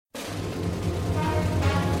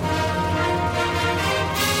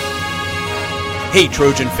Hey,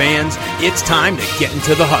 Trojan fans, it's time to get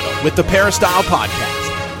into the huddle with the Peristyle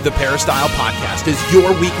Podcast. The Peristyle Podcast is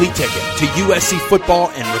your weekly ticket to USC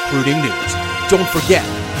football and recruiting news. Don't forget,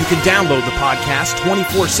 you can download the podcast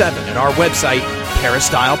 24/7 at our website,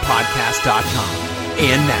 peristylepodcast.com.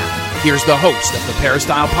 And now, here's the host of the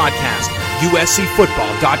Peristyle Podcast,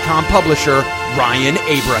 USCFootball.com publisher, Ryan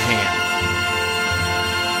Abraham.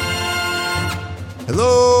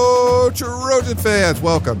 Hello, Trojan fans.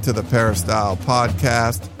 Welcome to the Peristyle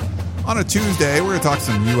Podcast. On a Tuesday, we're going to talk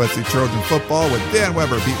some USC Trojan football with Dan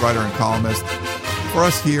Weber, beat writer and columnist for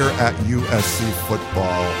us here at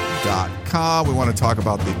USCFootball.com. We want to talk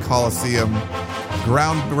about the Coliseum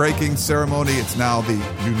groundbreaking ceremony. It's now the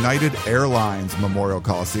United Airlines Memorial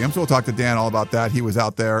Coliseum. So we'll talk to Dan all about that. He was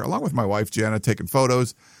out there, along with my wife, Jana, taking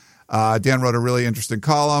photos. Dan wrote a really interesting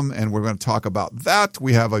column, and we're going to talk about that.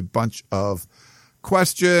 We have a bunch of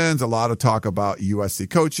questions, a lot of talk about USC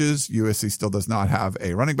coaches. USC still does not have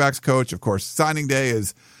a running backs coach. Of course, signing day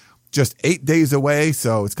is just 8 days away,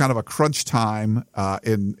 so it's kind of a crunch time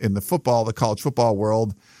in the college football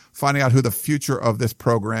world, finding out who the future of this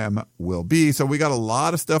program will be. So we got a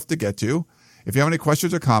lot of stuff to get to. If you have any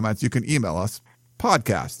questions or comments, you can email us,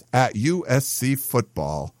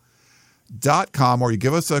 podcast@uscfootball.com, or you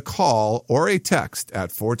give us a call or a text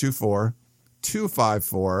at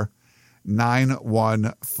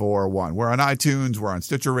 424-254-9141. We're on iTunes, we're on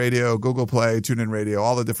Stitcher Radio, Google Play, TuneIn Radio,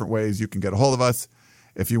 all the different ways you can get a hold of us.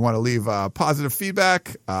 If you want to leave positive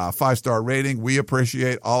feedback, 5-star rating, we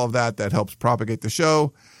appreciate all of that. That helps propagate the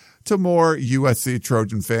show to more USC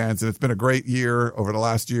Trojan fans. And it's been a great year over the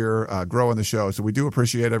last year growing the show. So we do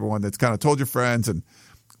appreciate everyone that's kind of told your friends and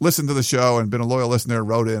listened to the show and been a loyal listener,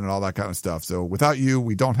 wrote in and all that kind of stuff. So without you,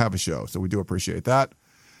 we don't have a show. So we do appreciate that.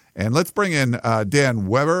 And let's bring in Dan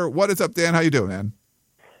Weber. What is up, Dan? How you doing, man?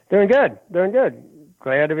 Doing good.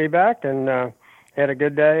 Glad to be back, and had a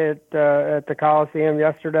good day at the Coliseum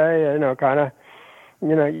yesterday.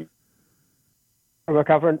 From a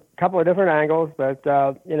couple of different angles, but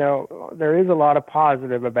there is a lot of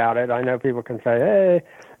positive about it. I know people can say, "Hey,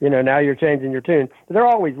 now you're changing your tune." But there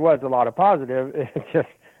always was a lot of positive. It's just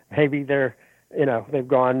maybe they've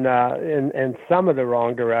gone in some of the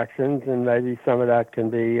wrong directions, and maybe some of that can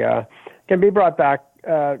be brought back,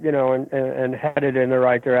 and headed in the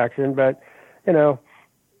right direction. But,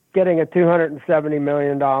 getting a $270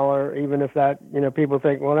 million, even if that, people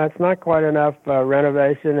think, well, that's not quite enough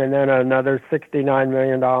renovation, and then another $69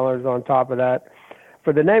 million on top of that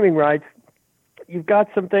for the naming rights, you've got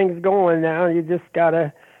some things going now. You just got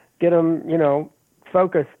to get them,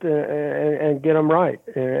 focused and get them right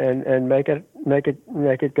and make it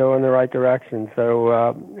go in the right direction.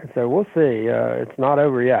 So we'll see. It's not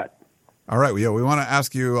over yet. All right. Well, we want to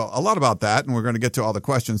ask you a lot about that, and we're going to get to all the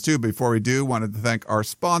questions too. Before we do, wanted to thank our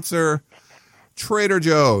sponsor, Trader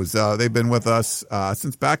Joe's. They've been with us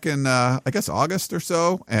since back in August or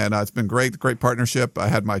so, and it's been great partnership. I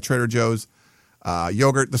had my Trader Joe's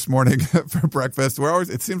yogurt this morning for breakfast.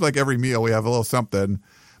 It seems like every meal we have a little something.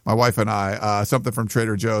 My wife and I, something from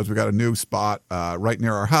Trader Joe's. We got a new spot right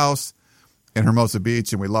near our house in Hermosa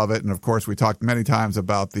Beach, and we love it. And, of course, we talked many times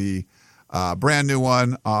about the brand new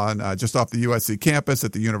one on just off the USC campus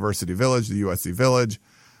at the University Village, the USC Village.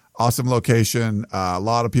 Awesome location. A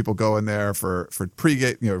lot of people go in there for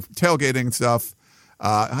tailgating and stuff.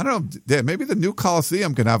 I don't know, maybe the new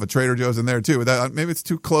Coliseum can have a Trader Joe's in there, too. Maybe it's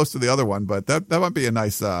too close to the other one, but that might be a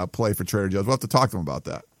nice play for Trader Joe's. We'll have to talk to them about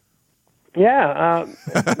that. Yeah,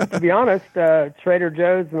 to be honest, Trader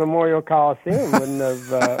Joe's Memorial Coliseum wouldn't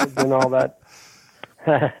have been all that.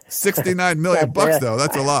 $69 million though.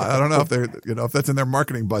 That's a lot. I don't know if if that's in their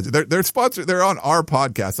marketing budget. They're sponsored. They're on our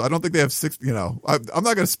podcast, so I don't think they have I'm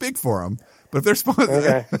not going to speak for them, but if they're sponsored,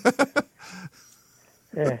 okay.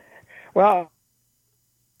 Yeah. Well,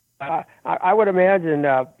 I would imagine.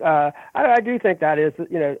 I do think that is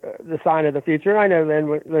the sign of the future. I know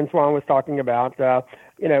Lynn Swan was talking about.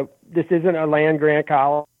 This isn't a land grant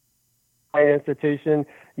college institution.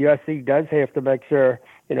 USC does have to make sure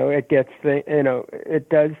it gets it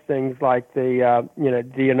does things like the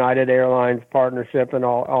the United Airlines partnership and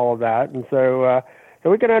all of that, and so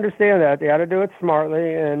we can understand that they got to do it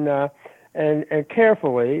smartly and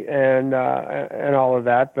carefully and all of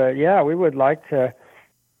that. But yeah, we would like to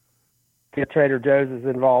get Trader Joe's as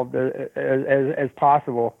involved as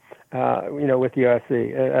possible, with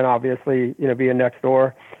USC, and obviously being next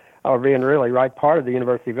door or being really right part of the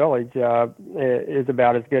University Village is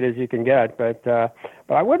about as good as you can get. But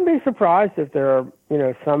I wouldn't be surprised if there are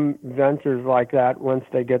some ventures like that once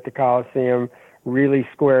they get the Coliseum really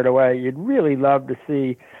squared away. You'd really love to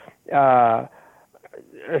see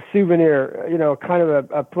a souvenir, kind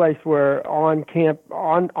of a place where on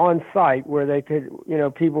site where they could,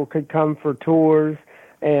 people could come for tours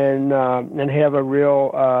and have a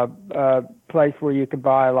real place where you could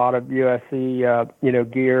buy a lot of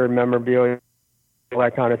USC, gear, memorabilia, all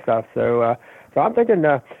that kind of stuff. So I'm thinking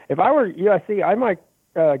if I were USC, I might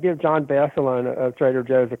give John Bassalone of Trader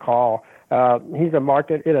Joe's a call. He's a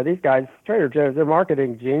market, these guys, Trader Joe's, they're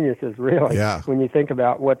marketing geniuses, really, when you think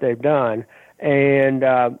about what they've done, and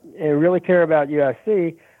really care about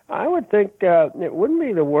USC. I would think it wouldn't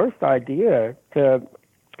be the worst idea to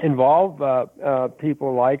involve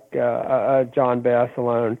people like John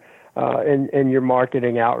Bassalone in your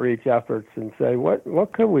marketing outreach efforts and say,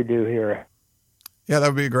 what could we do here? Yeah, that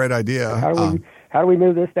would be a great idea. How do we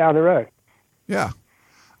move this down the road? Yeah.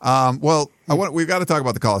 We've got to talk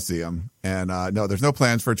about the Coliseum. And no, there's no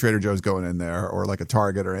plans for Trader Joe's going in there or like a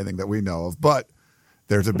Target or anything that we know of. But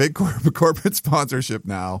there's a big corporate sponsorship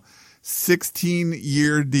now,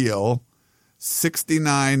 16-year deal,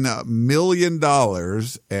 $69 million.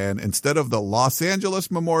 And instead of the Los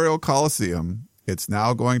Angeles Memorial Coliseum, it's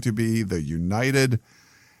now going to be the United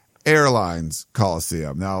Airlines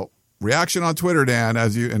Coliseum. Now, reaction on Twitter, Dan,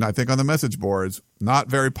 and I think on the message boards, not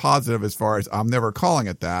very positive as far as I'm never calling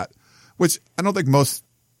it that, which I don't think most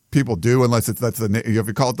people do unless if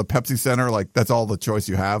you call it the Pepsi Center, like that's all the choice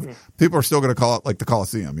you have. Mm-hmm. People are still going to call it like the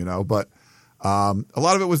Coliseum, but a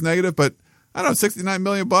lot of it was negative, but I don't know, $69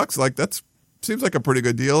 million, like that's seems like a pretty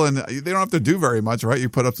good deal. And they don't have to do very much, right? You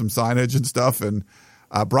put up some signage and stuff and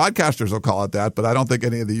broadcasters will call it that, but I don't think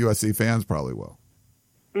any of the USC fans probably will.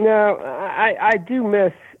 No, I do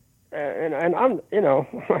miss, and I'm,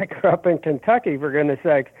 I grew up in Kentucky, for goodness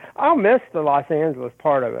sakes. I'll miss the Los Angeles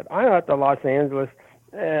part of it. I know at the Los Angeles,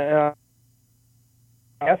 I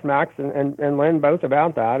asked Max and Lynn both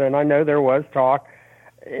about that, and I know there was talk,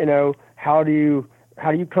 how do you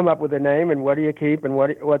come up with a name and what do you keep and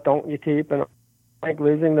what don't you keep? And I think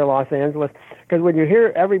losing the Los Angeles, because when you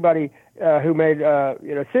hear everybody who made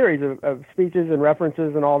a series of speeches and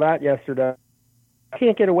references and all that yesterday, I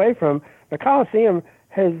can't get away from the Coliseum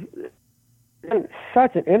has been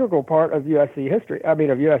such an integral part of USC history. I mean,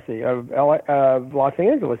 of Los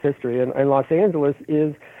Angeles history, and Los Angeles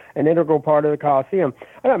is an integral part of the Coliseum.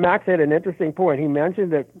 I thought Max had an interesting point. He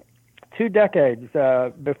mentioned that 2 decades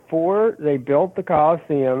before they built the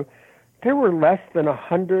Coliseum, there were less than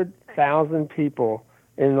 100,000 people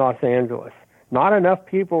in Los Angeles. Not enough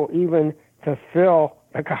people even to fill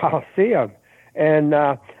the Coliseum. And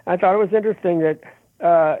I thought it was interesting that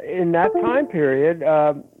in that time period,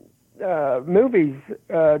 movies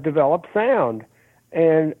developed sound,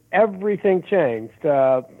 and everything changed.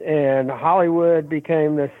 And Hollywood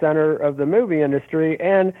became the center of the movie industry.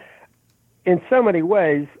 And in so many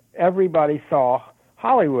ways, everybody saw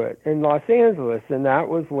Hollywood in Los Angeles. And that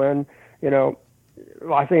was when,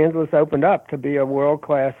 Los Angeles opened up to be a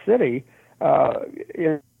world-class city.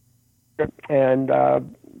 And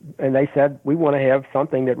they said, we want to have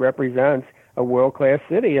something that represents a world-class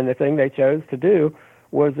city, and the thing they chose to do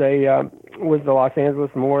was the Los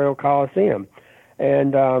Angeles Memorial Coliseum.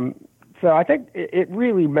 And so I think it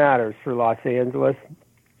really matters for Los Angeles.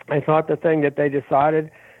 I thought the thing that they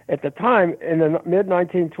decided at the time, in the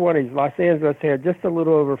mid-1920s, Los Angeles had just a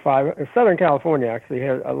little over Southern California actually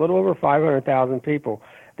had a little over 500,000 people.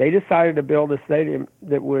 They decided to build a stadium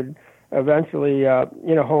that would eventually,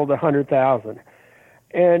 hold 100,000.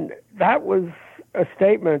 And that was a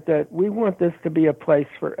statement that we want this to be a place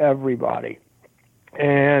for everybody.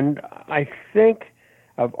 And I think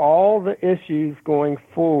of all the issues going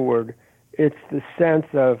forward, it's the sense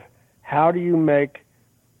of how do you make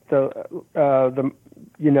the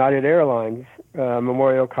United Airlines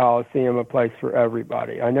Memorial Coliseum a place for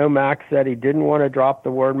everybody. I know Max said he didn't want to drop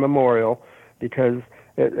the word memorial because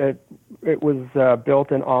it was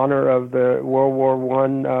built in honor of the World War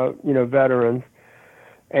I, veterans.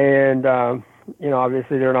 And,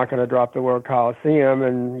 obviously they're not going to drop the word Coliseum,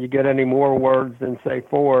 and you get any more words than say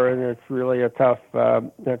 4, and it's really a tough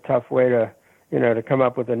way to, to come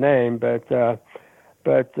up with a name. But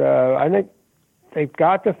I think they've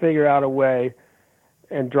got to figure out a way,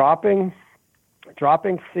 and dropping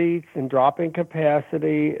seats and dropping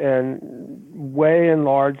capacity and way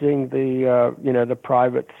enlarging the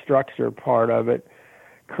private structure part of it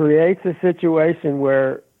creates a situation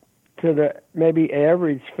where, to the maybe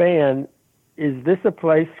average fan, is this a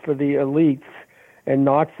place for the elites and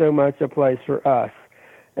not so much a place for us?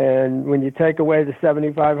 And when you take away the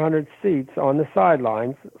 7,500 seats on the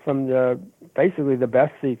sidelines from basically the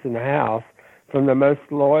best seats in the house, from the most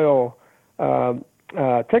loyal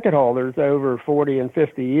ticket holders over 40 and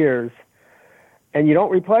 50 years, and you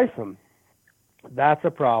don't replace them, That's a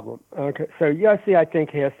problem. Okay, so USC, I think,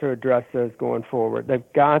 has to address those going forward. They've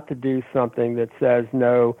got to do something that says,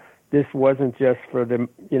 no, this wasn't just for the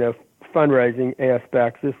fundraising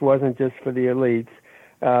aspects. This wasn't just for the elites.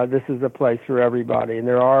 This is a place for everybody. And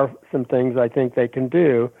there are some things I think they can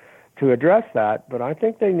do to address that, but I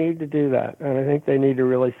think they need to do that. And I think they need to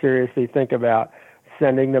really seriously think about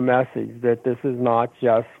sending the message that this is not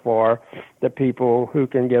just for the people who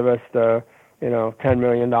can give us the $10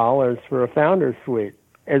 million for a founder's suite.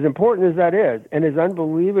 As important as that is, and as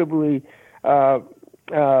unbelievably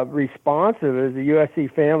responsive as the USC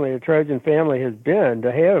family, the Trojan family, has been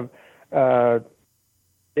to have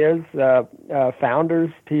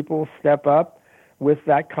founders, people step up with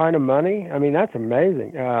that kind of money. I mean, that's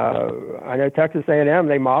amazing. I know Texas A&M,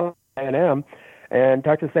 they modeled A&M, and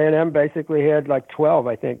Texas A&M basically had like 12,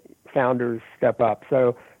 I think, founders step up.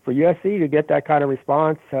 So for USC to get that kind of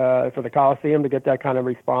response, for the Coliseum to get that kind of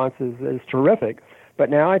response is terrific. But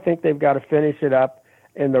now I think they've got to finish it up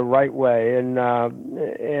in the right way. And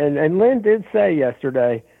Lynn did say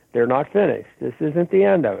yesterday they're not finished. This isn't the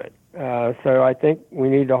end of it. So I think we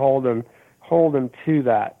need to hold them to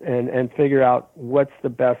that and figure out what's the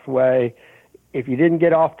best way. If you didn't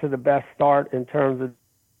get off to the best start in terms of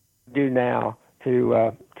do now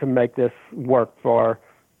to make this work for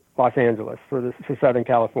Los Angeles, for Southern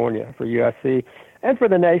California, for USC, and for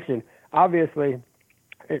the nation. Obviously,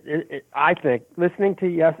 I think, listening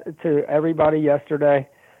to everybody yesterday,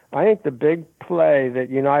 I think the big play that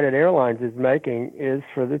United Airlines is making is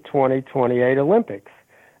for the 2028 Olympics.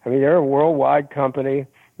 I mean, they're a worldwide company.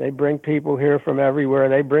 They bring people here from everywhere.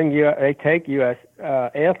 They take U.S.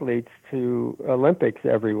 Athletes to Olympics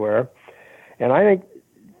everywhere. And I think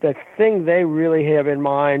the thing they really have in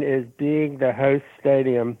mind is being the host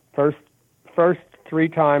stadium, first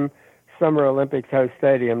 3-time Summer Olympics host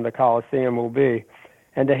stadium, the Coliseum will be,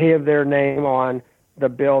 and to have their name on the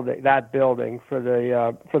building for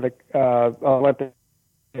the Olympics,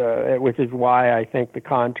 which is why I think the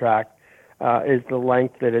contract is the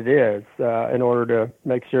length that it is, in order to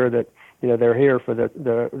make sure that they're here for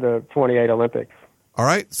the 28 Olympics. All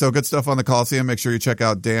right, so good stuff on the Coliseum. Make sure you check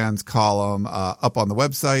out Dan's column up on the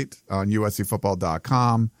website on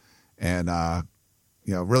uscfootball.com, and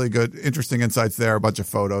really good, interesting insights there. A bunch of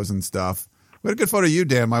photos and stuff. We had a good photo of you,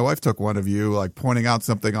 Dan. My wife took one of you, like pointing out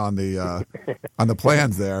something on the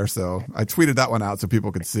plans there. So I tweeted that one out so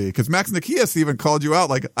people could see. Because Max Nikias even called you out,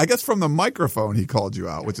 like I guess from the microphone he called you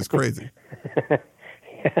out, which is crazy.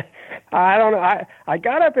 I don't know. I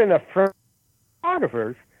got up in the front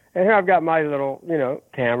photographers. And here I've got my little,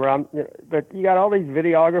 camera. But you got all these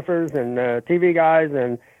videographers and TV guys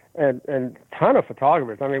and ton of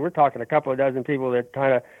photographers. I mean, we're talking a couple of dozen people that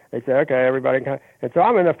they say, okay, everybody and so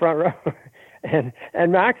I'm in the front row, and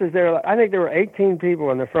Max is there. I think there were 18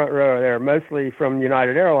 people in the front row there, mostly from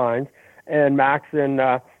United Airlines, and Max and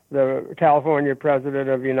the California president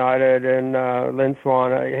of United and Lynn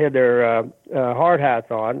Swan had their hard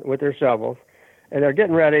hats on with their shovels. And they're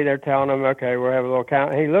getting ready. They're telling him, okay, we'll have a little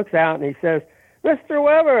count. And he looks out and he says, Mr.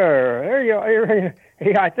 Weber, there you are.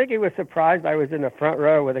 I think he was surprised I was in the front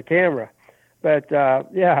row with a camera. But,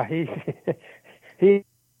 he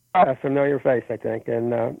a familiar face, I think.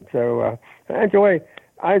 And I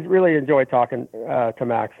really enjoy talking to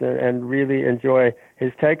Max and really enjoy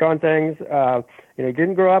his take on things. He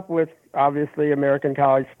didn't grow up with, obviously, American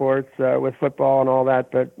college sports with football and all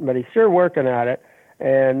that, but he's sure working at it.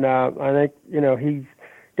 And I think, he's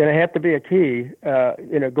going to have to be a key,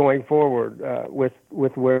 going forward with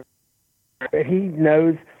where he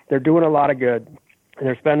knows they're doing a lot of good and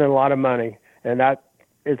they're spending a lot of money, and that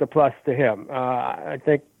is a plus to him. I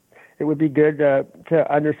think it would be good to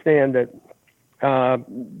understand that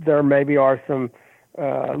there maybe are some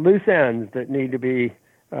loose ends that need to be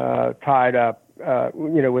tied up,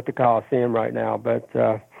 with the Coliseum right now. But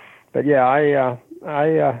yeah,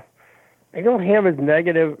 I don't have as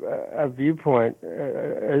negative a viewpoint.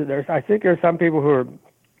 I think there's some people who are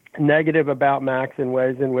negative about Max in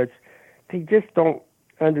ways in which they just don't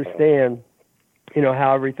understand,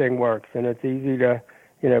 how everything works. And it's easy to,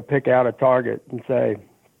 pick out a target and say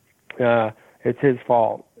it's his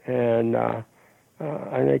fault. And I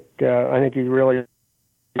think he's really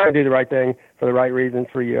trying to do the right thing for the right reasons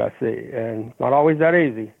for USC. And not always that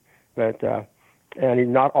easy, but and he's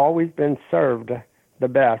not always been served the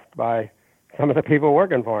best by some of the people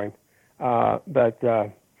working for him. But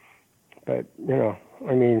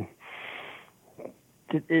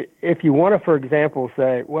if you want to, for example,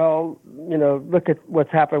 say, well, look at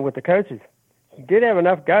what's happened with the coaches. He did have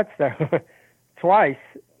enough guts, though, twice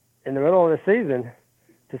in the middle of the season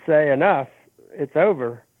to say enough, it's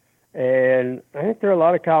over, And I think there are a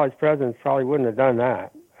lot of college presidents probably wouldn't have done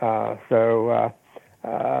that. I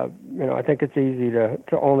think it's easy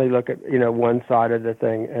to only look at, one side of the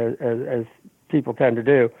thing as people tend to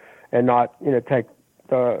do, and not, take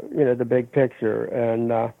the big picture.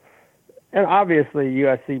 And obviously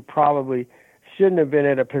USC probably shouldn't have been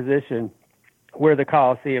in a position where the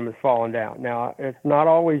Coliseum has fallen down. Now, it's not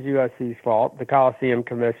always USC's fault. The Coliseum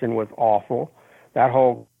Commission was awful. That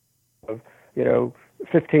whole,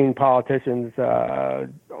 15 politicians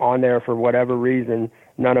on there for whatever reason,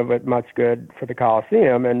 none of it much good for the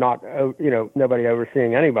Coliseum, and not, nobody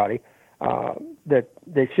overseeing anybody, that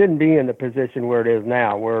they shouldn't be in the position where it is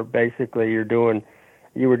now, where basically you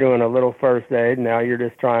were doing a little first aid, now you're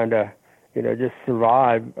just trying to, just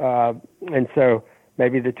survive. And so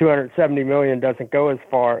maybe the $270 million doesn't go as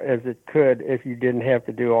far as it could if you didn't have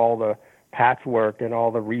to do all the patchwork and all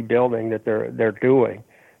the rebuilding that they're doing.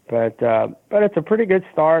 But it's a pretty good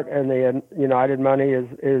start, and the United money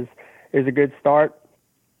is a good start,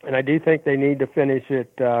 and I do think they need to finish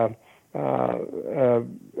it. And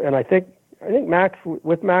I think Max,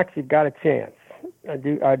 you've got a chance.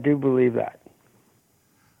 I do believe that.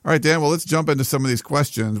 All right, Dan, well, let's jump into some of these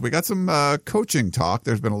questions. We got some coaching talk.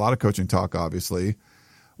 There's been a lot of coaching talk, obviously.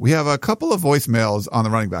 We have a couple of voicemails on the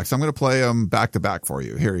running backs. So I'm going to play them back to back for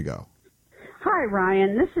you. Here you go. Hi,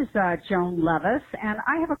 Ryan. This is Joan Levis, and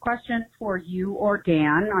I have a question for you or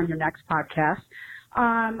Dan on your next podcast.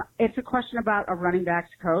 It's a question about a running backs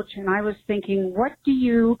coach, and I was thinking, what do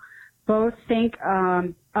you both think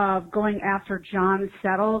of going after John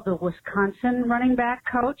Settle, the Wisconsin running back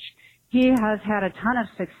coach? He has had a ton of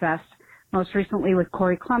success, most recently with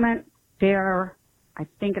Corey Clement. I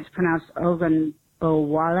think it's pronounced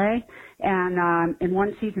Ogunbowale. And in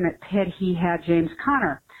one season at Pitt, he had James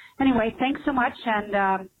Conner. Anyway, thanks so much,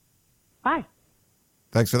 and bye.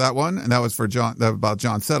 Thanks for that one. And that was for about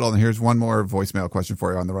John Settle. And here's one more voicemail question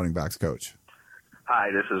for you on the running backs coach.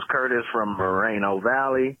 Hi, this is Curtis from Moreno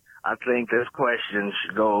Valley. I think this question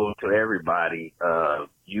should go to everybody,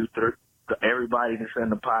 everybody that's in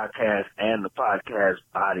the podcast and the podcast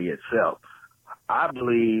body itself. I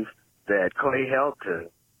believe that Clay Helton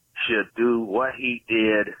should do what he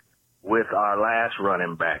did with our last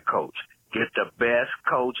running back coach. Get the best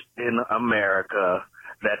coach in America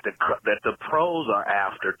that the pros are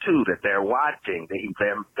after too, that they're watching.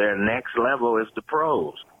 Their next level is the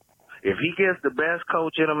pros. If he gets the best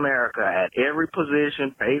coach in America at every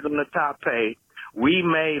position, pays them the top pay, we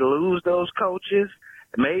may lose those coaches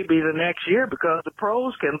maybe the next year because the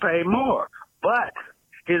pros can pay more. But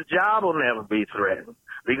his job will never be threatened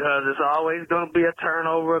because it's always going to be a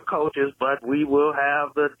turnover of coaches, but we will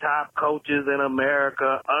have the top coaches in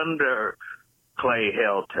America under Clay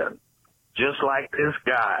Helton. Just like this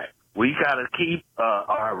guy. We got to keep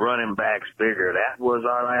our running backs bigger. That was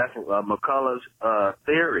our last McCullough's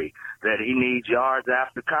theory, that he needs yards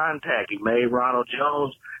after contact. He made Ronald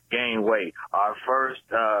Jones gain weight. Our first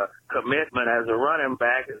commitment as a running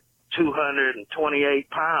back is 228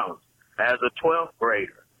 pounds as a 12th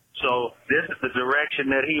grader. So this is the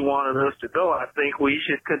direction that he wanted us to go. I think we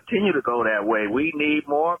should continue to go that way. We need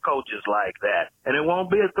more coaches like that. And it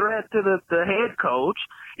won't be a threat to the head coach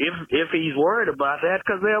if he's worried about that,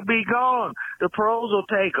 because they'll be gone. The pros will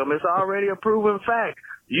take them. It's already a proven fact.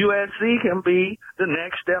 USC can be the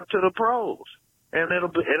next step to the pros, and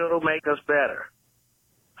it'll make us better.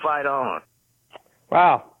 Fight on.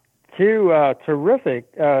 Wow. Two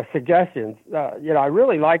terrific suggestions. I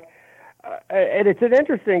really like and it's an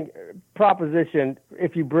interesting proposition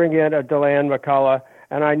if you bring in a DeLand McCullough.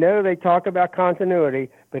 And I know they talk about continuity,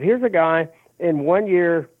 but here's a guy in 1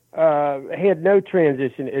 year had no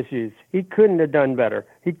transition issues. He couldn't have done better.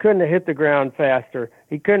 He couldn't have hit the ground faster.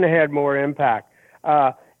 He couldn't have had more impact.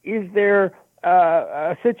 Is there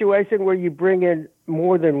a situation where you bring in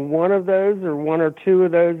more than one of those or one or two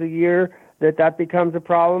of those a year that becomes a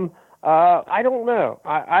problem? I don't know.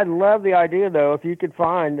 I love the idea, though, if you could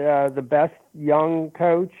find the best young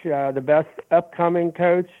coach, the best upcoming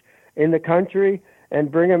coach in the country, and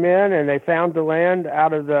bring him in, and they found DeLand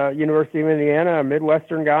out of the University of Indiana, a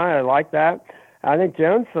Midwestern guy. I like that. I think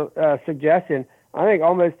Jones' suggestion, I think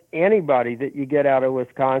almost anybody that you get out of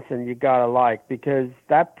Wisconsin you got to like, because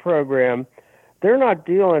that program, they're not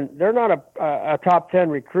a top 10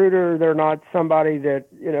 recruiter. They're not somebody that,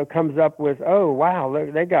 comes up with, oh, wow,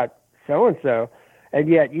 they got so-and-so. And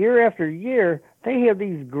yet year after year, they have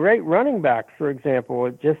these great running backs, for example,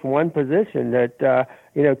 at just one position that,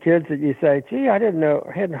 kids that you say, gee, I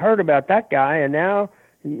hadn't heard about that guy. And now,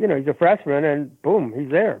 he's a freshman and boom, he's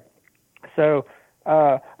there. So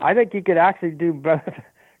I think you could actually do both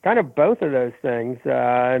kind of both of those things.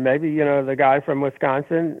 And maybe, the guy from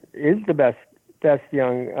Wisconsin is the best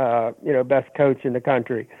young, best coach in the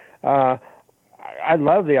country. I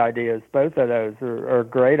love the ideas. Both of those are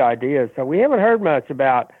great ideas. So we haven't heard much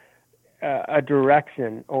about a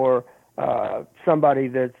direction or somebody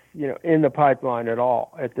that's in the pipeline at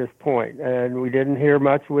all at this point, and we didn't hear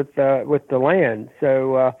much with the land.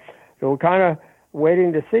 So we're kind of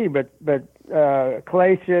waiting to see. But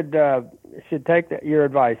Clay should take your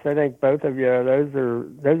advice. I think both of you,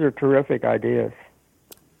 those are terrific ideas.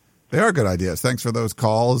 They are good ideas. Thanks for those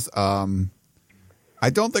calls. I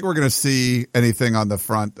don't think we're going to see anything on the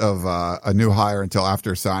front of a new hire until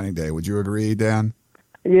after signing day. Would you agree, Dan?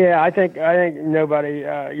 Yeah, I think nobody.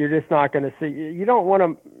 You're just not going to see. You don't want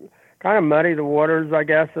to kind of muddy the waters, I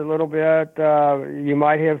guess, a little bit. You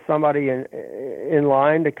might have somebody in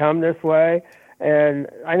line to come this way, and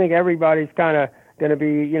I think everybody's kind of going to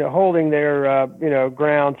be, holding their,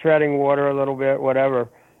 ground, treading water a little bit, whatever,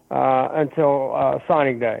 until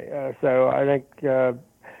signing day. So I think,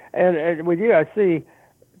 and with USC,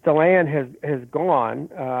 the land has gone.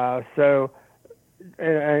 So.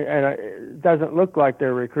 And it doesn't look like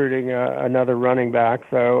they're recruiting another running back,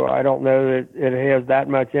 so I don't know that it has that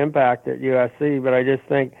much impact at USC, but I just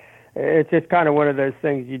think it's just kind of one of those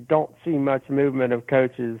things. You don't see much movement of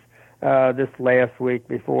coaches this last week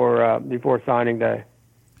before signing day.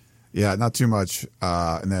 Yeah, not too much.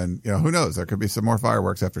 And then, who knows? There could be some more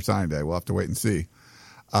fireworks after signing day. We'll have to wait and see.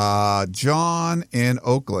 John in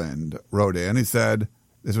Oakland wrote in. He said,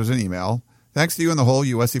 this was an email. Thanks to you and the whole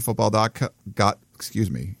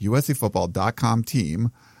USCFootball.com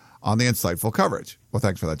team on the insightful coverage. Well,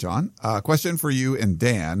 thanks for that, John. Question for you and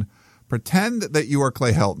Dan. Pretend that you are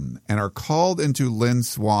Clay Helton and are called into Lynn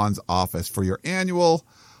Swann's office for your annual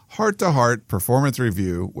heart-to-heart performance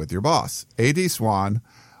review with your boss. A.D. Swann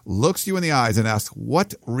looks you in the eyes and asks,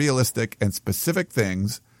 what realistic and specific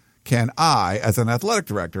things can I, as an athletic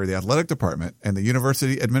director of the athletic department and the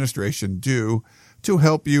university administration, do to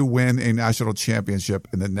help you win a national championship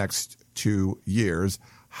in the next 2 years?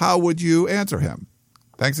 How would you answer him?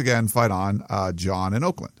 Thanks again. Fight on, John in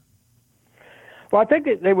Oakland. Well, I think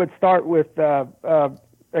that they would start with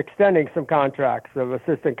extending some contracts of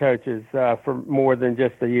assistant coaches for more than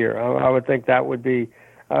just a year. I would think that would be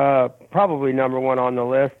probably number one on the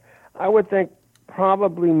list. I would think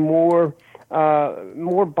probably more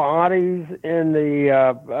bodies in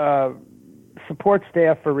the support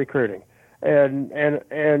staff for recruiting. And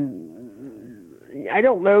I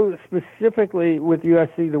don't know specifically with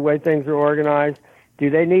USC the way things are organized. Do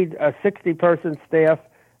they need a 60-person staff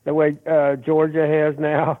the way Georgia has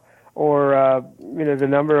now, or the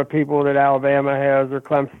number of people that Alabama has or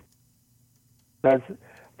Clemson? That's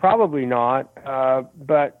probably not.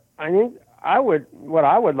 But I think what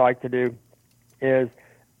I would like to do is,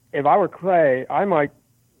 if I were Clay, I might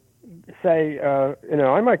say,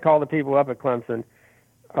 I might call the people up at Clemson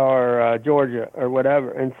or Georgia or whatever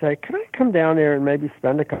and say, can I come down there and maybe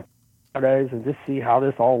spend a couple of days and just see how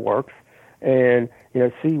this all works and,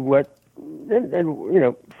 see what,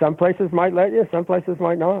 and some places might let you, some places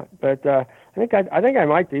might not. But I think I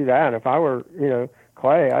might do that. If I were,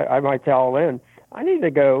 Clay, I might tell Lynn, I need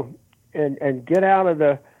to go and get out of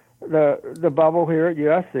the bubble here at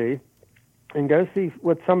USC and go see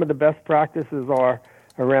what some of the best practices are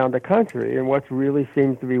around the country and what really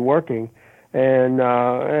seems to be working. And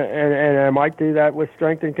I might do that with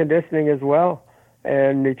strength and conditioning as well,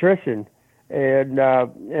 and nutrition, and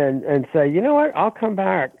say, you know what, I'll come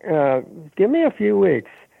back. Give me a few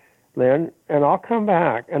weeks, Lynn, and I'll come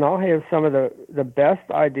back, and I'll have some of the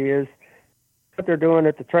best ideas what they're doing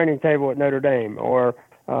at the training table at Notre Dame or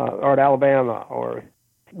at Alabama, or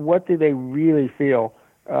what do they really feel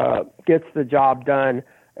gets the job done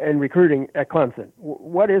in recruiting at Clemson.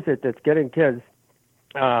 What is it that's getting kids,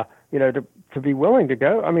 to be willing to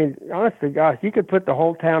go? I mean, honestly, gosh, you could put the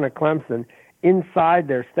whole town of Clemson inside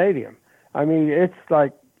their stadium. I mean, it's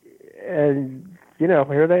like, and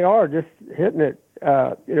here they are just hitting it,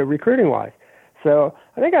 recruiting-wise. So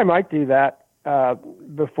I think I might do that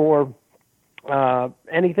before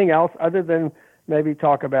anything else, other than maybe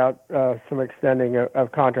talk about some extending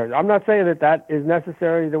of contracts. I'm not saying that is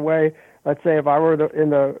necessarily the way. Let's say if I were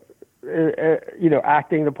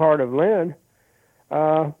acting the part of Lynn,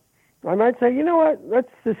 I might say, you know what, let's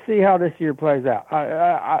just see how this year plays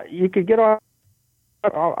out. You could get on,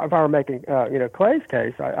 if I were making, Clay's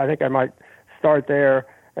case, I think I might start there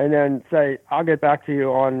and then say, I'll get back to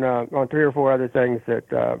you on 3 or 4 other things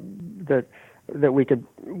that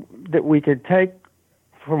we could take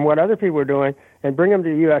from what other people are doing and bring them to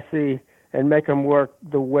USC and make them work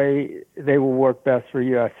the way they will work best for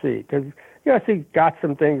USC. Because USC's got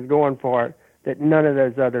some things going for it that none of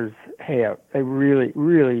those others have. They really,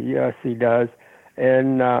 really, USC does.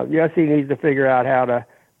 And USC needs to figure out how to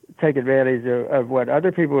take advantage of what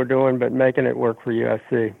other people are doing, but making it work for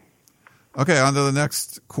USC. Okay, on to the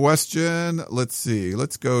next question. Let's see.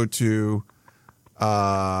 Let's go to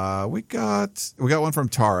we got one from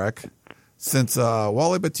Tarek. Since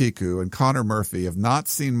Wally Batiku and Connor Murphy have not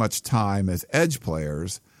seen much time as edge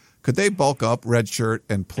players, could they bulk up, redshirt,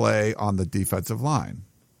 and play on the defensive line?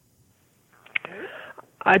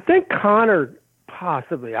 I think Connor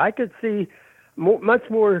possibly. I could see much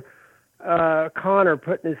more Connor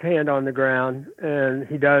putting his hand on the ground, and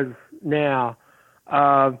he does now.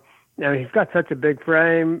 Now he's got such a big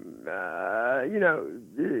frame.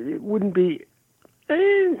 It wouldn't be.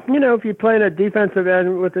 If you play in a defensive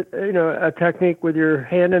end with a technique with your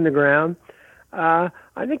hand in the ground, I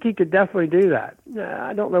think he could definitely do that.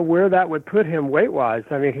 I don't know where that would put him weight-wise.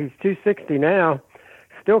 I mean, he's 260 now,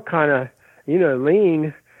 still kind of,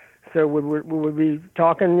 lean. So would we be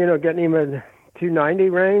talking, getting him in 290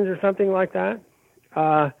 range or something like that?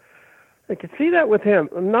 I could see that with him.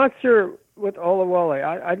 I'm not sure with Olawale.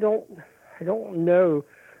 I don't know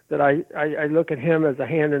that I look at him as a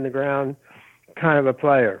hand in the ground kind of a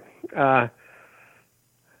player.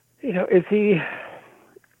 Is he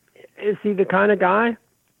the kind of guy?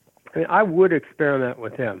 I mean, I would experiment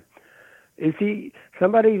with him. Is he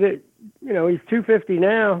somebody that, he's 250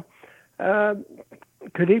 now,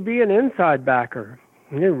 could he be an inside backer?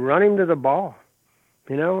 Run him to the ball,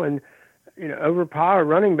 and, overpower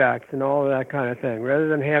running backs and all of that kind of thing, rather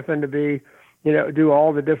than having to be, do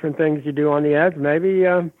all the different things you do on the edge. Maybe,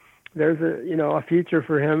 there's a future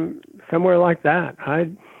for him somewhere like that.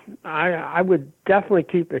 I would definitely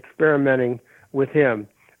keep experimenting with him,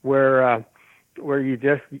 where you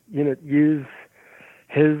just use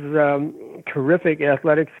his terrific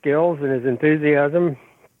athletic skills and his enthusiasm,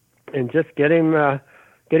 and just get him to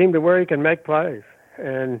where he can make plays.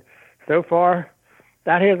 And so far,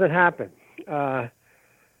 that hasn't happened. And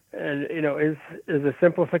is a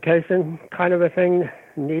simplification kind of a thing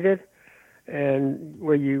needed? And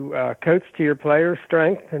where you coach to your players'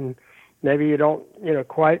 strength, and maybe you don't,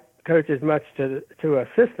 quite coach as much to a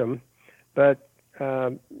system, but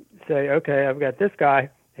say, okay, I've got this guy,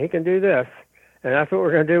 he can do this, and that's what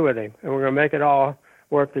we're going to do with him, and we're going to make it all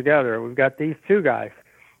work together. We've got these two guys,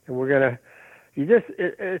 and we're going to.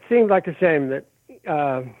 It seems like a shame that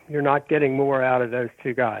you're not getting more out of those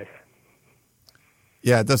two guys.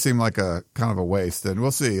 Yeah, it does seem like a kind of a waste, and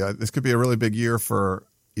we'll see. This could be a really big year for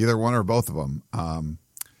either one or both of them.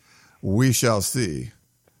 We shall see.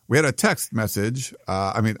 We had a text message.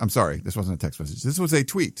 I'm sorry, this wasn't a text message. This was a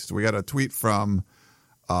tweet. So we got a tweet from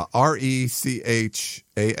RECHANRP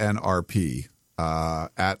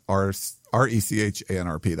at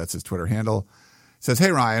RECHANRP. That's his Twitter handle. It says,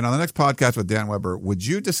 hey, Ryan, on the next podcast with Dan Weber, would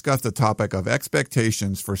you discuss the topic of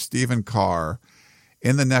expectations for Stephen Carr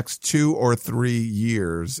in the next 2 or 3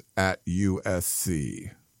 years at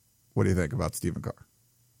USC? What do you think about Stephen Carr?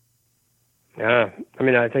 Yeah,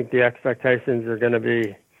 I think the expectations are going to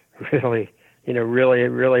be really, really,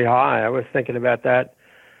 really high. I was thinking about that.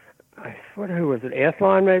 Who was it?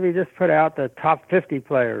 Athlon maybe just put out the top 50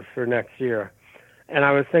 players for next year. And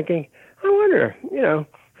I was thinking, I wonder,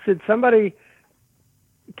 should somebody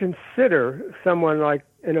consider someone like,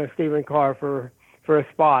 Stephen Carr for a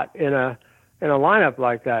spot in a lineup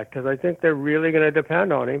like that? Because I think they're really going to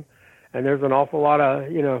depend on him. And there's an awful lot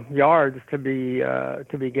of, yards to be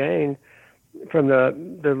gained from the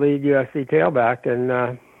lead USC tailback, and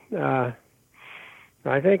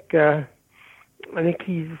I think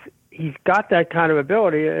he's got that kind of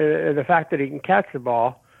ability, and the fact that he can catch the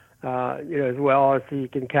ball, as well as he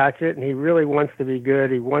can catch it, and he really wants to be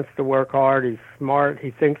good. He wants to work hard. He's smart.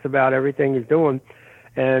 He thinks about everything he's doing,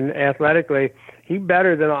 and athletically, he's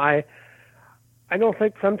better than I don't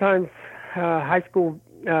think sometimes high school,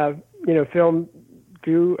 film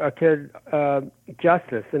do a kid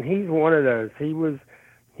justice, and he's one of those. He was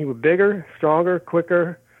bigger, stronger,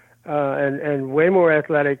 quicker, and way more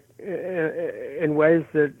athletic in ways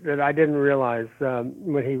that I didn't realize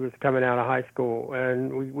when he was coming out of high school,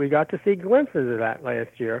 and we got to see glimpses of that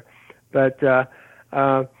last year. But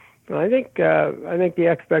I think the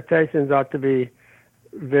expectations ought to be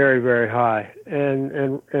very, very high,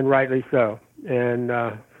 and rightly so. And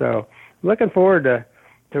so looking forward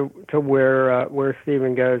to where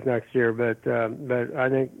Stephen goes next year, but I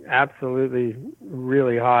think absolutely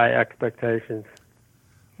really high expectations.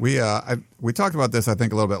 We talked about this, I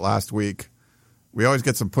think, a little bit last week. We always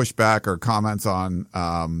get some pushback or comments on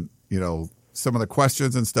some of the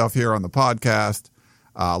questions and stuff here on the podcast.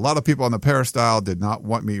 A lot of people on the Peristyle did not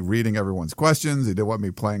want me reading everyone's questions. They didn't want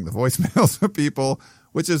me playing the voicemails of people,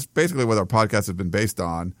 which is basically what our podcast has been based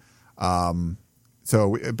on.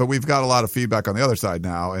 But we've got a lot of feedback on the other side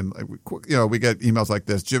now, and we get emails like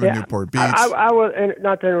this. Jim in Newport Beach. I will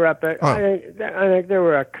not to interrupt, but I think there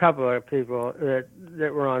were a couple of people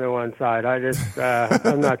that were on the one side.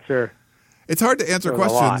 I'm not sure. It's hard to answer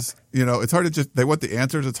questions. It's hard to they want the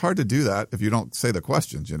answers. It's hard to do that if you don't say the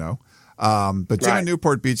questions. But Jim in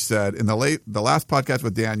Newport Beach said in the last podcast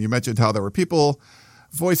with Dan, you mentioned how there were people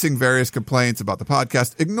voicing various complaints about the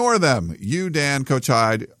podcast. Ignore them. You, Dan, Coach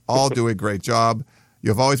Hyde, all do a great job. You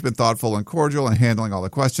have always been thoughtful and cordial in handling all the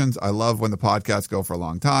questions. I love when the podcasts go for a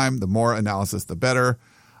long time. The more analysis, the better.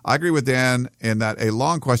 I agree with Dan in that a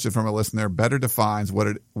long question from a listener better defines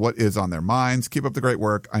what is on their minds. Keep up the great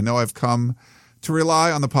work. I know I've come to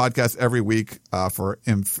rely on the podcast every week for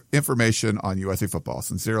information on USC football.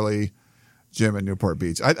 Sincerely, Jim in Newport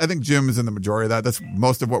Beach. I think Jim is in the majority of that. That's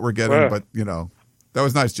most of what we're getting, but that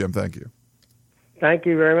was nice, Jim. Thank you. Thank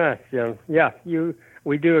you very much, Jim. Yeah,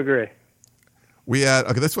 we do agree. We had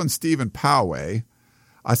this one's Stephen Poway.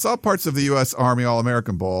 I saw parts of the U.S. Army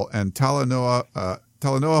All-American Bowl, and Talanoa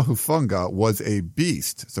Hufunga was a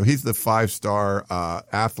beast. So he's the 5-star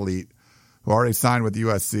athlete who already signed with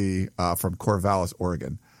USC from Corvallis,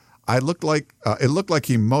 Oregon. It looked like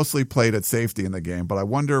he mostly played at safety in the game, but I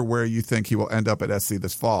wonder where you think he will end up at SC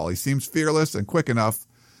this fall. He seems fearless and quick enough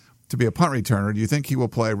to be a punt returner. Do you think he will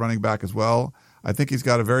play running back as well? I think he's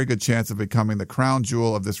got a very good chance of becoming the crown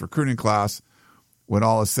jewel of this recruiting class when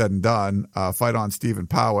all is said and done. Fight on, Stephen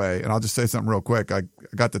Poway. And I'll just say something real quick. I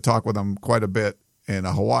got to talk with him quite a bit in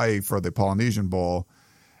Hawaii for the Polynesian Bowl.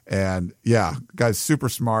 And yeah, guy's super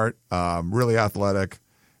smart, really athletic.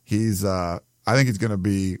 I think he's going to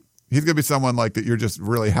be someone like that you're just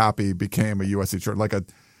really happy became a USC I'm not going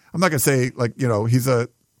to say he's a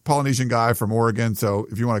Polynesian guy from Oregon. So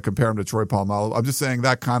if you want to compare him to Troy Polamalu, I'm just saying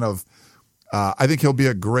that kind of, I think he'll be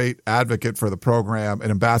a great advocate for the program,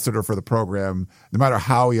 an ambassador for the program, no matter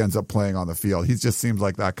how he ends up playing on the field. He just seems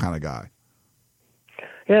like that kind of guy.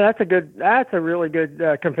 Yeah, that's a really good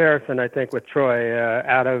comparison, I think, with Troy.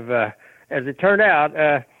 Out of, as it turned out,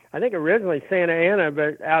 I think originally Santa Ana,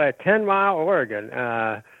 but out of 10 Mile, Oregon,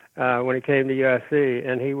 when he came to USC,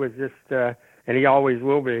 and he was just, and he always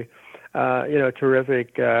will be,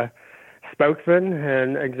 terrific spokesman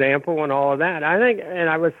and example and all of that. I think, and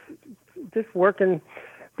I was just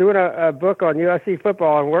doing a book on USC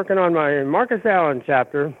football and working on my Marcus Allen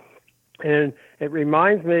chapter, and it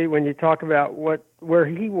reminds me when you talk about where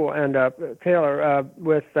he will end up, Taylor,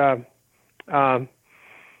 with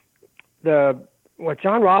what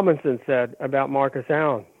John Robinson said about Marcus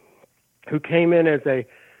Allen, who came in as a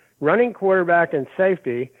running quarterback and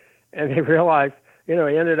safety, and they realized, he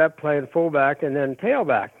ended up playing fullback and then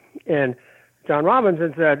tailback. And John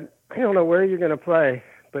Robinson said, I don't know where you're going to play,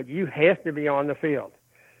 but you have to be on the field.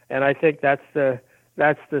 And I think that's the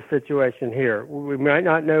situation here. We might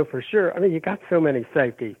not know for sure. I mean, you got so many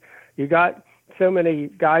safeties. You got so many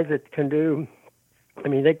guys that can do. I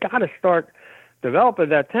mean, they got to start developing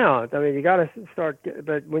that talent. I mean, you got to start.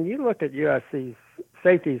 But when you look at USC's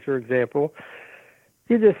safeties, for example,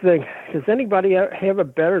 you just think, does anybody have a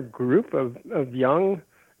better group of young,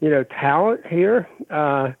 talent here?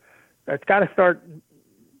 It's got to start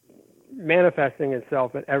manifesting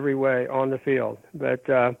itself in every way on the field. But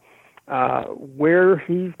where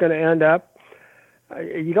he's going to end up,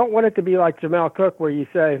 you don't want it to be like Jamel Cook, where you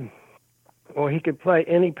say, well, he could play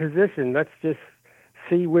any position. Let's just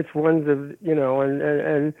see which ones of,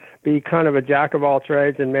 and be kind of a jack of all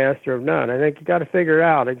trades and master of none. I think you got to figure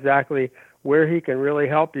out exactly where he can really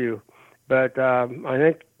help you. But I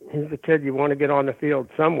think he's a kid you want to get on the field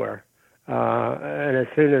somewhere, and as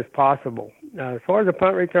soon as possible. As far as a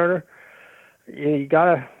punt returner, you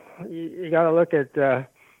gotta look at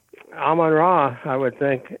Amon-Ra, I would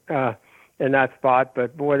think, in that spot.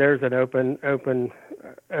 But boy, there's an open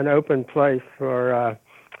place for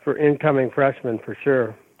incoming freshmen for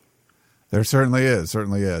sure. There certainly is.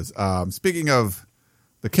 Speaking of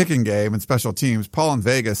the kicking game and special teams, Paul in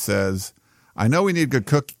Vegas says, I know we need good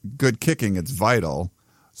kicking. It's vital.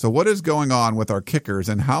 So what is going on with our kickers,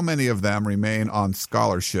 and how many of them remain on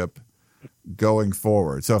scholarship going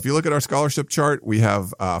forward? So if you look at our scholarship chart, we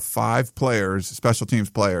have 5 players, special teams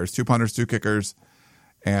players, 2 punters, 2 kickers,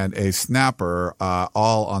 and a snapper,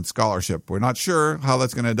 all on scholarship. We're not sure how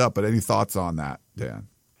that's going to end up, but any thoughts on that, Dan?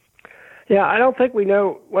 Yeah, I don't think we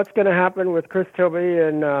know what's going to happen with Chris Tilby,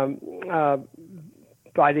 and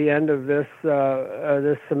by the end of this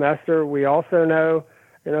semester, we also know,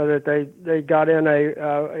 that they got in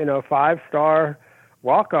a 5-star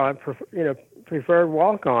walk-on, preferred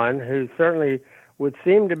walk-on, who certainly would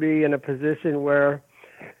seem to be in a position where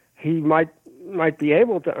he might be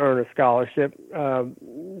able to earn a scholarship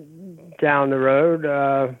down the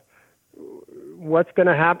road. What's going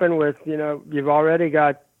to happen with, you've already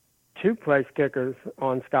got 2 place kickers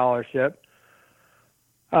on scholarship.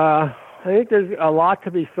 I think there's a lot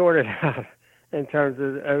to be sorted out in terms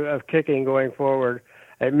of kicking going forward.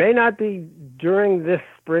 It may not be during this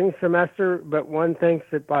spring semester, but one thinks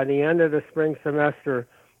that by the end of the spring semester,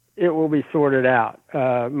 it will be sorted out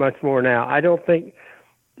much more now. I don't think,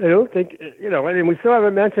 and we still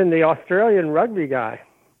haven't mentioned the Australian rugby guy.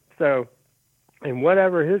 So, and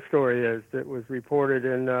whatever his story is that was reported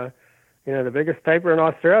in, the biggest paper in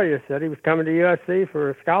Australia said he was coming to USC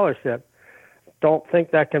for a scholarship. Don't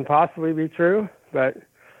think that can possibly be true, but,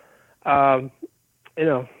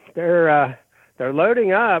 they're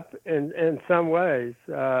loading up in some ways,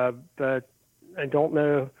 but I don't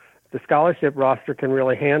know the scholarship roster can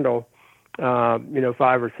really handle, 5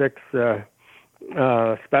 or 6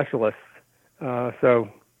 specialists. So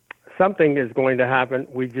something is going to happen.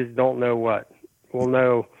 We just don't know what. We'll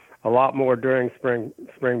know a lot more during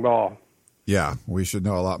spring ball. Yeah, we should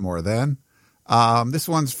know a lot more then. This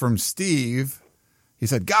one's from Steve. He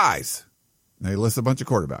said, guys, and he lists a bunch of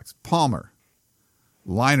quarterbacks. Palmer,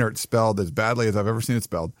 Leinart spelled as badly as I've ever seen it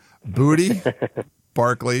spelled, Booty,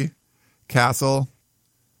 Barkley, Castle,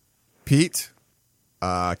 Pete,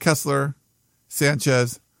 Kessler,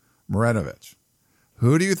 Sanchez, Marinovic.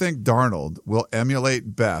 Who do you think Darnold will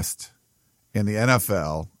emulate best in the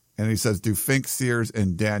NFL? And he says, do Fink, Sears,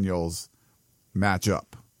 and Daniels match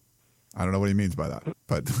up? I don't know what he means by that,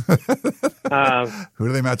 but who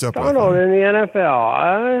do they match up with? Darnold in the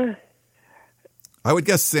NFL. I would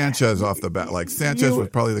guess Sanchez off the bat. Like Sanchez was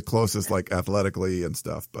probably the closest, like athletically and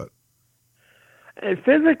stuff, but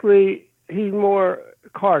physically he's more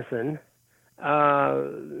Carson.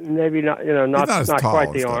 Maybe not. Not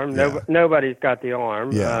quite the arm. Yeah. Nobody's got the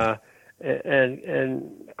arm. Yeah.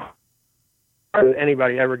 And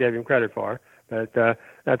anybody ever gave him credit for, but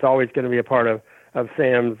that's always going to be a part of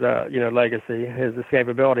Sam's legacy, his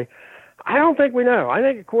escapability. I don't think we know. I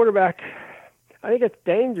think a quarterback. I think it's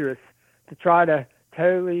dangerous to try to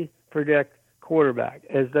totally predict quarterback,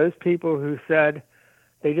 as those people who said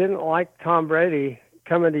they didn't like Tom Brady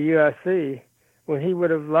coming to USC when he would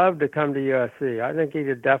have loved to come to USC. I think he'd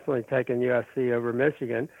have definitely taken USC over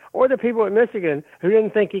Michigan, or the people at Michigan who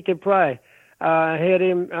didn't think he could play, had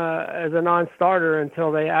him as a non-starter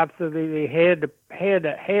until they absolutely had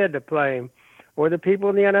to play him, or the people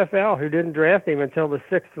in the NFL who didn't draft him until the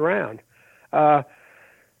 6th round.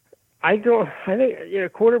 I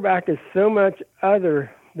think quarterback is so much other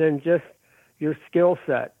than just your skill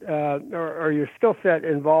set, or your skill set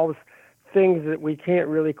involves things that we can't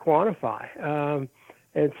really quantify.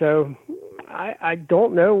 And so I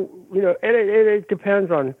don't know, it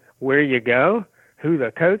depends on where you go, who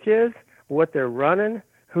the coach is, what they're running,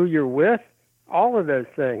 who you're with, all of those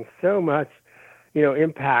things so much,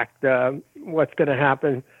 impact what's going to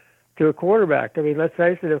happen to a quarterback. I mean, let's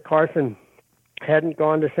face it, if Carson hadn't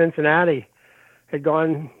gone to Cincinnati, had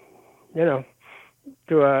gone, to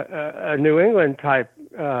a New England type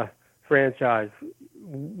franchise,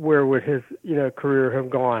 where would his, career have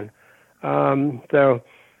gone? So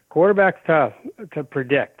quarterback's tough to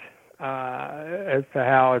predict as to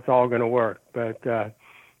how it's all going to work. But, I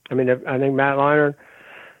think Matt Leinart,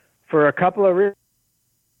 for a couple of reasons,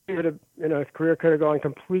 his career could have gone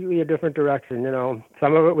completely a different direction.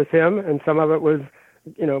 Some of it was him, and some of it was,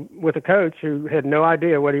 with a coach who had no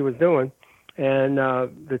idea what he was doing. And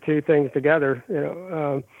the two things together,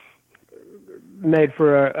 made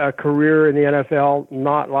for a career in the NFL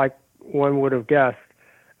not like one would have guessed.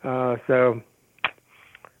 So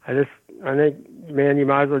I think, man, you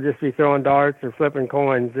might as well just be throwing darts or flipping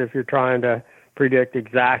coins if you're trying to predict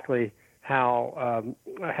exactly how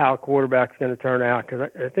quarterback's going to turn out, because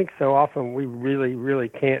I think so often we really, really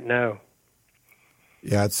can't know.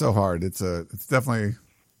 Yeah, it's so hard. It's definitely,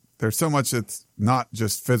 there's so much that's not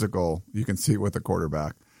just physical. You can see with the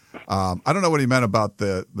quarterback. I don't know what he meant about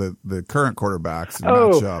the current quarterbacks.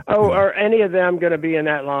 Are any of them going to be in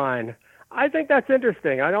that line? I think that's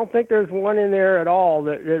interesting. I don't think there's one in there at all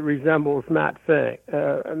that resembles Matt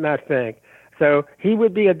Fink. So he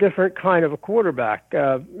would be a different kind of a quarterback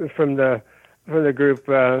from the group.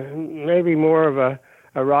 Maybe more of a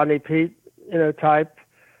Rodney Peete, type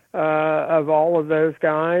of all of those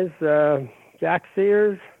guys. Jack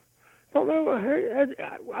Sears. Don't know.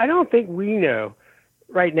 I don't think we know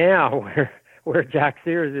right now where Jack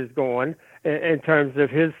Sears is going in terms of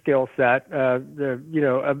his skill set.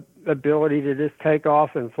 The ability to just take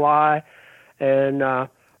off and fly, and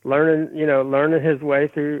learning his way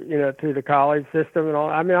through, through the college system and all.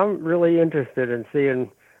 I mean, I'm really interested in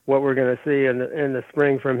seeing what we're going to see in the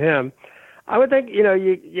spring from him. I would think,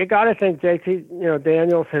 you got to think JT,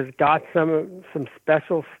 Daniels has got some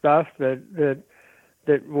special stuff that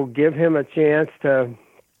will give him a chance to.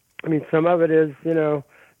 I mean, some of it is,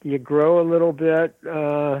 you grow a little bit,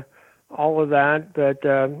 all of that, but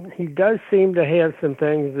he does seem to have some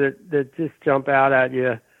things that just jump out at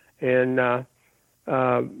you in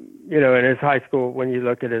his high school. When you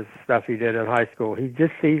look at his stuff he did in high school, he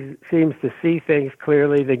just seems to see things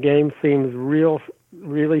clearly. The game seems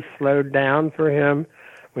really slowed down for him.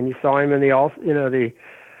 When you saw him in the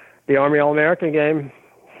Army All-American game,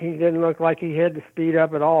 he didn't look like he had to speed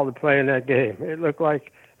up at all to play in that game. It looked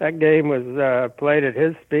like that game was played at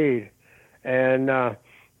his speed, and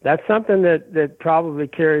that's something that probably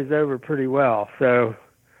carries over pretty well. So,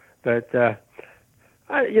 but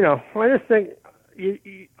I just think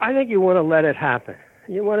I think you want to let it happen.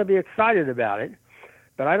 You want to be excited about it,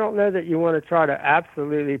 but I don't know that you want to try to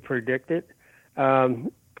absolutely predict it.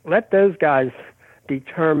 Let those guys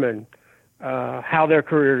determine how their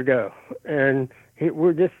careers go, and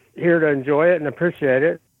we're just here to enjoy it and appreciate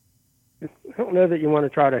it. I don't know that you want to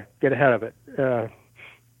try to get ahead of it.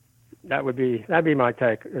 That'd be my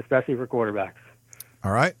take, especially for quarterbacks.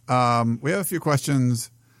 All right. We have a few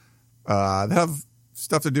questions that have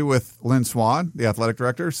stuff to do with Lynn Swann, the athletic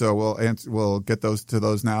director. So we'll get to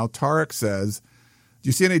those now. Tarek says, do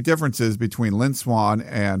you see any differences between Lynn Swann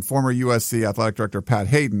and former USC athletic director Pat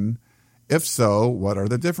Hayden? If so, what are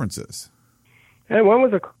the differences? And one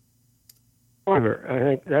was a corner. I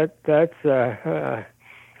think that's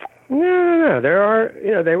no. There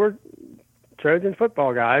are, they were Trojan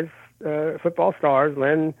football guys, football stars.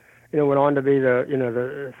 Lynn, went on to be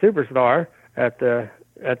the superstar at the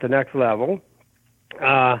next level.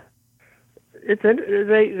 They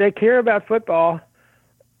care about football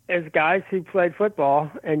as guys who played football,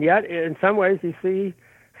 and yet in some ways you see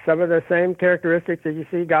some of the same characteristics that you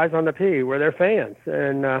see guys on the P, where they're fans.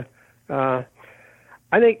 And I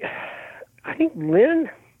think Lynn,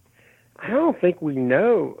 I don't think we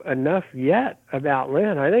know enough yet about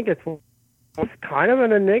Lynn. I think it's kind of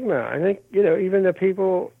an enigma. I think, even the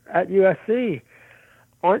people at USC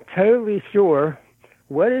aren't totally sure,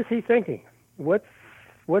 what is he thinking? What's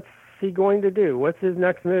he going to do? What's his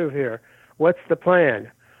next move here? What's the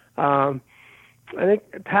plan? I think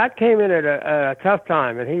Pat came in at a tough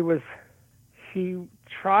time, and he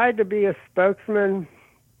tried to be a spokesman.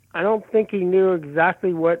 I don't think he knew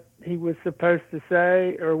exactly what he was supposed to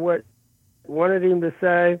say or what wanted him to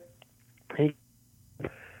say.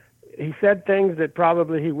 He said things that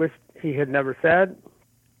probably he wished he had never said.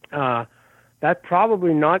 That's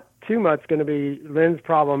probably not too much going to be Lynn's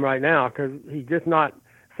problem right now, because he's just not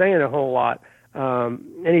saying a whole lot.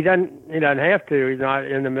 And he doesn't have to. He's not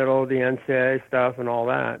in the middle of the NCAA stuff and all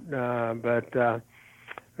that. But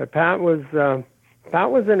Pat was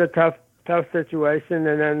in a tough situation,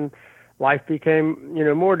 and then life became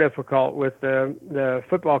more difficult with the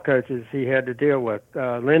football coaches he had to deal with.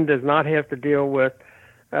 Lynn does not have to deal with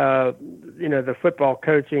the football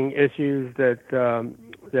coaching issues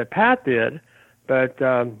that Pat did, but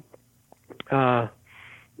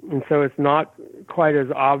and so it's not quite as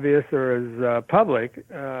obvious or as public,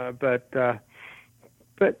 but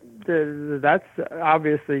that's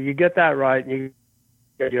obviously, you get that right, and you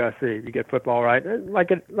get USC, you get football right,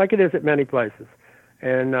 like it is at many places,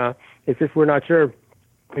 and it's just we're not sure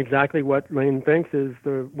exactly what Lynn thinks is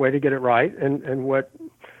the way to get it right, and what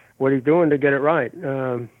he's doing to get it right,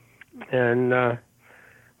 and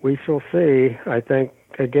we shall see. I think,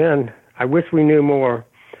 again, I wish we knew more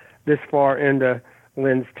this far into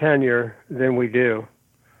Lynn's tenure than we do,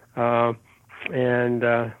 and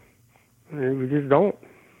we just don't.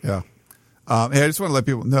 Yeah. Hey, I just want to let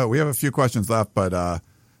people know we have a few questions left, but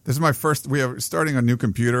this is my first. We are starting a new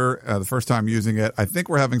computer, the first time using it. I think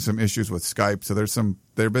we're having some issues with Skype, so there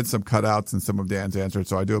have been some cutouts in some of Dan's answers,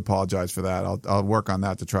 so I do apologize for that. I'll work on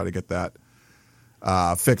that to try to get that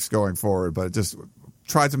fixed going forward. But just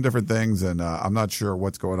tried some different things, and I'm not sure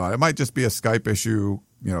what's going on. It might just be a Skype issue,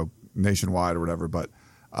 nationwide or whatever, but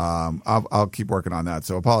I'll keep working on that.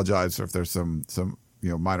 So apologize if there's some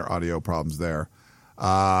minor audio problems there.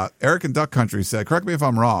 Eric in Duck Country said, correct me if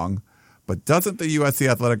I'm wrong, but doesn't the USC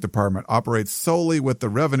athletic department operate solely with the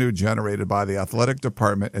revenue generated by the athletic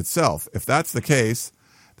department itself? If that's the case,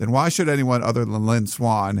 then why should anyone other than Lynn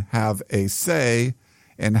Swann have a say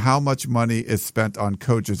in how much money is spent on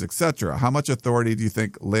coaches, etc.? How much authority do you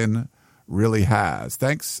think Lynn really has?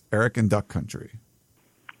 Thanks, Eric in Duck Country.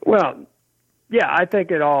 Well, yeah, I think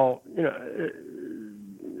it all,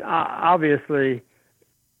 obviously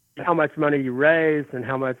how much money you raise and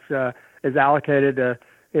how much is allocated to,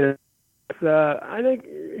 I think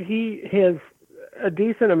he has a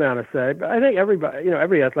decent amount of say, but I think everybody,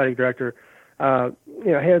 every athletic director, has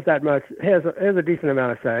a decent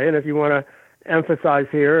amount of say. And if you want to emphasize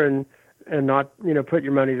here and not, put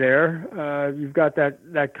your money there, you've got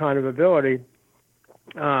that kind of ability.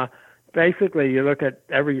 Basically, you look at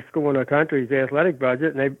every school in the country's athletic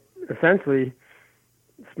budget, and they essentially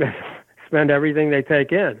spend everything they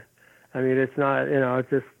take in. I mean, it's not,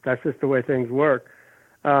 that's just the way things work.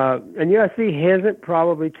 And USC hasn't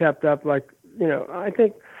probably kept up like, I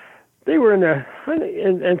think they were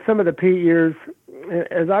in some of the peak years,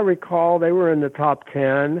 as I recall, they were in the top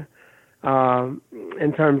 10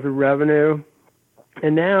 in terms of revenue,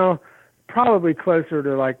 and now probably closer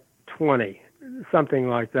to like 20, something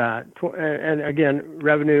like that. And again,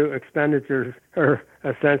 revenue expenditures are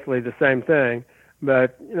essentially the same thing,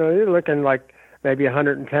 but you're looking like maybe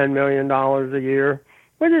 $110 million a year,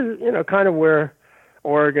 which is kind of where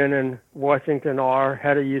Oregon and Washington are,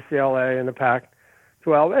 ahead of UCLA in the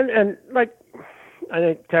Pac-12, and like I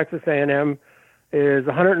think Texas A&M is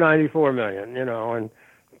 $194 million, and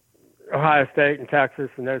Ohio State and Texas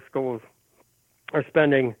and those schools are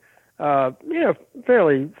spending,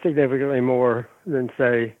 fairly significantly more than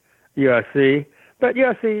say USC, but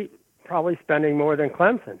USC probably spending more than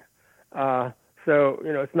Clemson. So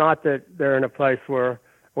it's not that they're in a place where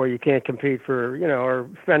you can't compete for, or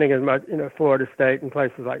spending as much, Florida State and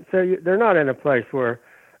places like, so they're not in a place where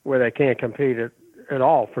they can't compete at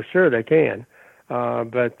all. For sure they can.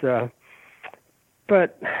 But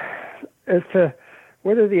as to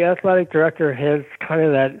whether the athletic director has kind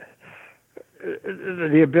of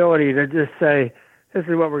the ability to just say, this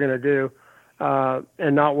is what we're going to do,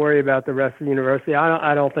 and not worry about the rest of the university,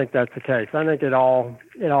 I don't think that's the case. I think it all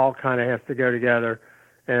kind of has to go together.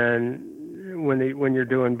 And when you're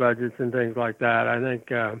doing budgets and things like that, I think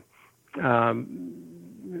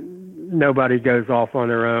nobody goes off on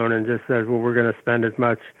their own and just says, well, we're going to spend as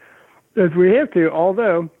much as we have to,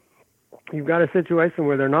 although you've got a situation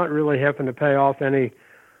where they're not really having to pay off any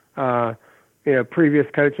previous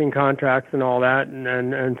coaching contracts and all that,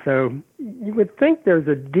 and so you would think there's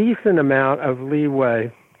a decent amount of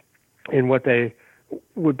leeway in what they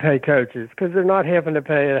would pay coaches, because they're not having to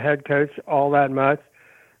pay a head coach all that much.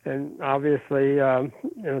 And obviously,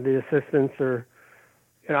 the assistants are,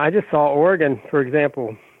 I just saw Oregon, for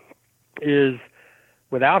example, is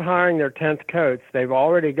without hiring their 10th coach, they've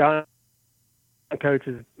already got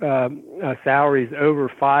coaches' salaries over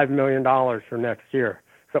 $5 million for next year.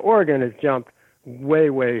 So Oregon has jumped way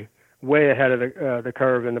ahead of the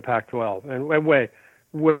curve in the Pac-12, and way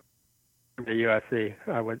the USC.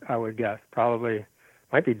 I would guess probably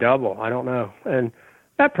might be double. I don't know, and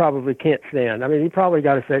that probably can't stand. I mean, you probably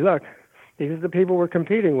got to say, look, these are the people we're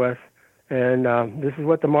competing with, and this is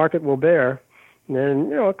what the market will bear.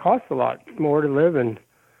 And it costs a lot more to live in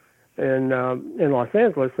Los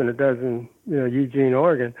Angeles than it does in Eugene,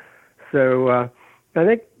 Oregon. So I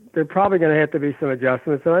think there are probably going to have to be some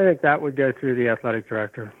adjustments, and I think that would go through the athletic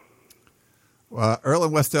director. Earl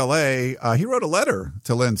in West L.A., he wrote a letter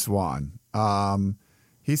to Lynn Swann.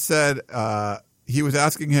 He said he was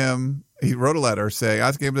asking him. He wrote a letter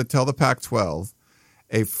asking him to tell the Pac-12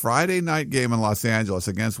 a Friday night game in Los Angeles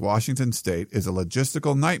against Washington State is a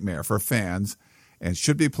logistical nightmare for fans and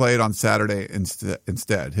should be played on Saturday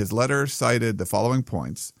instead. His letter cited the following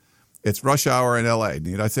points. It's rush hour in L.A.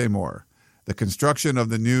 Need I say more? The construction of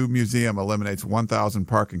the new museum eliminates 1,000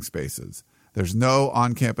 parking spaces. There's no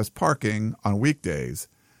on-campus parking on weekdays.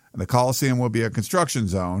 And the Coliseum will be a construction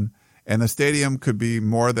zone, and the stadium could be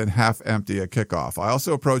more than half empty at kickoff. I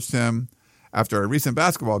also approached him after a recent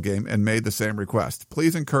basketball game and made the same request.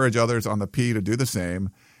 Please encourage others on the P to do the same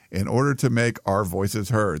in order to make our voices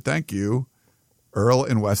heard. Thank you, Earl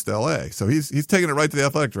in West L.A. So he's taking it right to the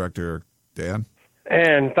athletic director, Dan.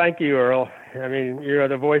 And thank you, Earl. I mean, you're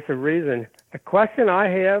the voice of reason. The question I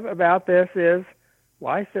have about this is,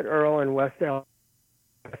 why should Earl in West L.A.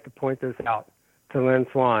 have to point this out to Lynn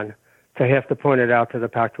Swann, to have to point it out to the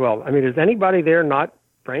Pac-12? I mean, is anybody there not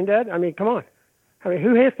brain dead? I mean, come on. I mean,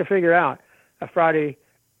 who has to figure out a Friday,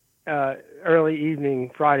 early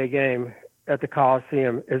evening Friday game at the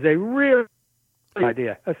Coliseum is a real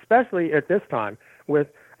idea, especially at this time with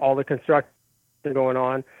all the construction going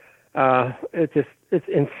on. It's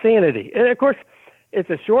insanity. And of course, it's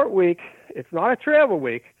a short week. It's not a travel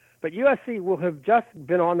week, but USC will have just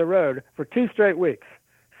been on the road for 2 straight weeks.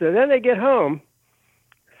 So then they get home.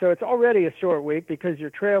 So it's already a short week because you're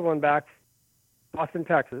traveling back to Austin,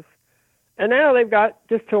 Texas. And now they've got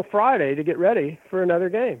just till Friday to get ready for another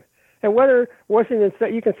game. And whether Washington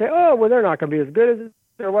State, you can say, oh, well, they're not going to be as good as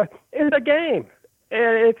It's a game,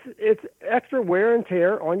 and it's extra wear and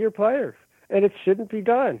tear on your players, and it shouldn't be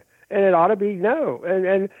done, and it ought to be no.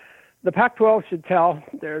 And the Pac-12 should tell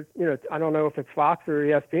their, I don't know if it's Fox or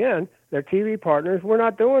ESPN, their TV partners, we're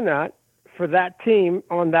not doing that for that team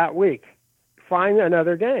on that week. Find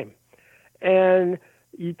another game. And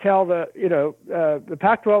you tell the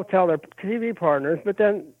Pac-12 tell their TV partners, but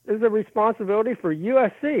then there's a responsibility for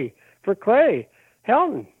USC, for Clay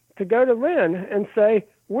Helton, to go to Lynn and say,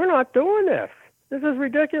 we're not doing this. This is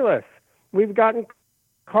ridiculous. We've gotten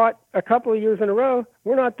caught a couple of years in a row.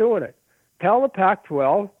 We're not doing it. Tell the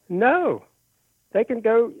Pac-12, no. They can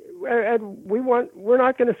go, and we're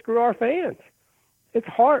not going to screw our fans. It's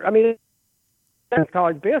hard. I mean,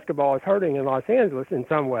 college basketball is hurting in Los Angeles in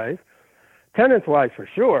some ways, attendance-wise for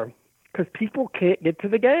sure, because people can't get to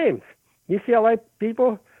the games. UCLA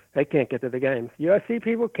people, they can't get to the games. USC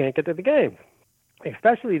people can't get to the games.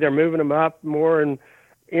 Especially they're moving them up more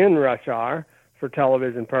in rush hour for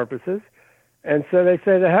television purposes. And so they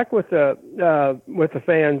say the heck with the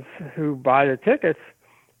fans who buy the tickets.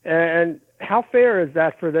 And how fair is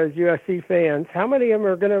that for those USC fans? How many of them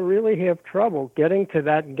are going to really have trouble getting to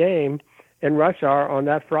that game in rush hour on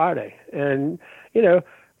that Friday? And,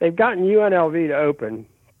 they've gotten UNLV to open.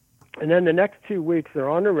 And then the next 2 weeks they're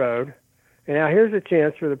on the road. And now here's a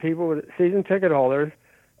chance for the people with season ticket holders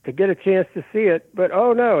to get a chance to see it. But,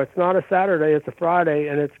 oh, no, it's not a Saturday. It's a Friday,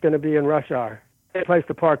 and it's going to be in rush hour. A place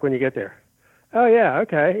to park when you get there. Oh, yeah,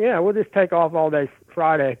 okay. Yeah, we'll just take off all day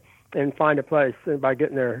Friday and find a place by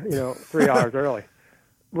getting there, 3 hours early.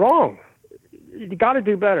 Wrong. You got to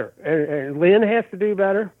do better. And Lynn has to do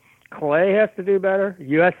better. Clay has to do better.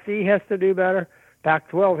 USC has to do better.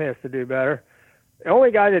 Pac-12 has to do better. The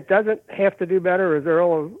only guy that doesn't have to do better is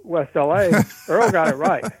Earl of West LA. Earl got it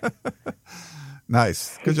right.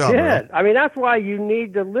 Nice. Good job, Earl. I mean, that's why you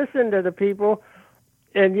need to listen to the people,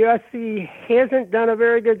 and USC hasn't done a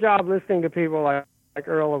very good job listening to people like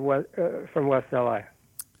Earl of from West LA.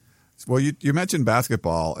 Well, you mentioned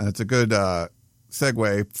basketball, and it's a good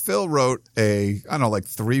segue. Phil wrote a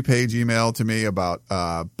 3-page email to me about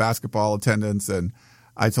basketball attendance, and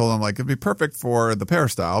I told him it'd be perfect for the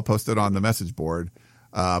Peristyle, posted on the message board,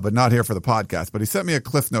 but not here for the podcast. But he sent me a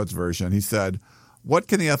Cliff Notes version. He said, what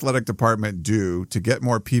can the athletic department do to get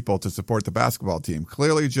more people to support the basketball team?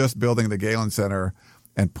 Clearly just building the Galen Center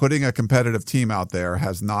and putting a competitive team out there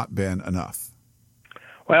has not been enough.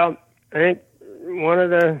 Well, I think one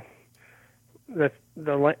of the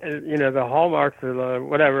hallmarks or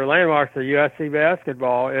the landmarks of USC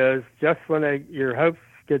basketball is just when your hopes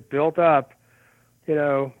get built up,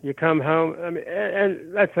 you come home. I mean,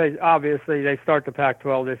 and let's say obviously they start the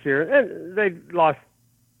Pac-12 this year, and they lost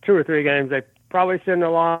 2 or 3 games they probably shouldn't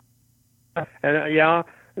have lost. And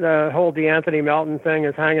the whole DeAnthony Melton thing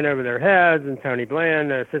is hanging over their heads, and Tony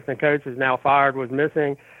Bland, the assistant coach, is now fired, was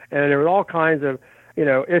missing, and there were all kinds of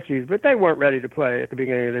issues. But they weren't ready to play at the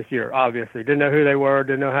beginning of this year. Obviously, didn't know who they were,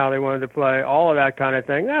 didn't know how they wanted to play, all of that kind of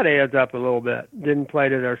thing. That adds up a little bit. Didn't play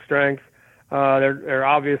to their strengths. They're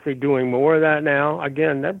obviously doing more of that now.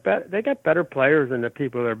 Again, they got better players than the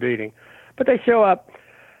people they're beating, but they show up.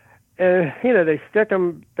 And, they stick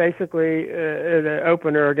them basically in the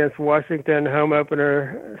opener against Washington, home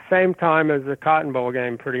opener, same time as the Cotton Bowl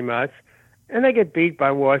game pretty much. And they get beat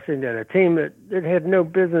by Washington, a team that had no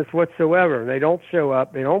business whatsoever. They don't show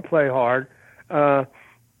up. They don't play hard. And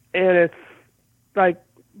it's like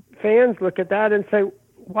fans look at that and say,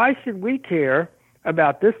 why should we care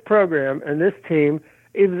about this program and this team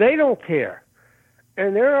if they don't care?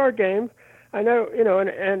 And there are games, I know,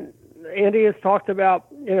 and Andy has talked about,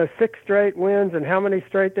 6 straight wins and how many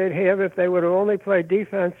straight they'd have if they would have only played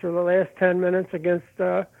defense for the last 10 minutes against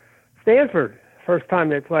Stanford, first time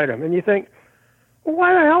they played them. And you think, well,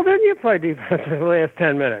 why the hell didn't you play defense for the last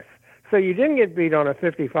 10 minutes? So you didn't get beat on a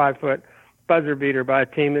 55-foot buzzer beater by a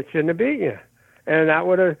team that shouldn't have beat you. And that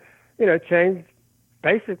would have, changed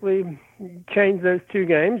those 2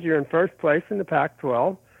 games. You're in first place in the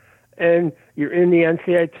Pac-12, and you're in the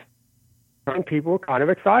NCAA, and people were kind of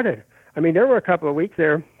excited. I mean, there were a couple of weeks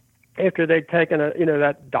there after they'd taken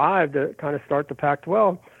that dive to kind of start the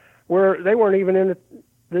Pac-12 where they weren't even in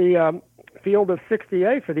the field of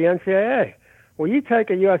 68 for the NCAA. Well, you take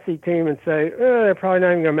a USC team and say, they're probably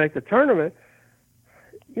not even going to make the tournament.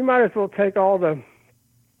 You might as well take all the,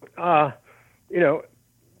 all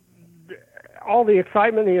the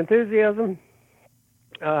excitement, the enthusiasm,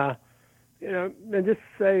 and just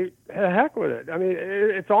say, heck with it. I mean,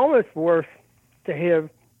 it's almost worse to have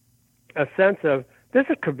a sense of this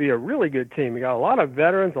could be a really good team. You got a lot of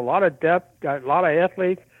veterans, a lot of depth, got a lot of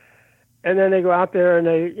athletes, and then they go out there and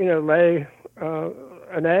they, lay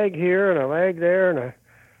an egg here and a leg there and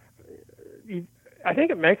I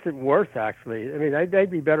think it makes it worse, actually. I mean,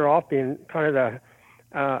 they'd be better off being kind of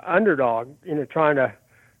the underdog, trying to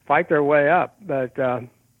fight their way up. But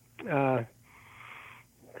I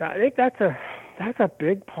think that's a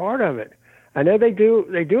big part of it. I know they do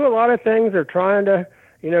a lot of things. They're trying to,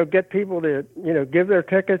 get people to, give their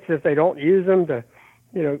tickets if they don't use them, to,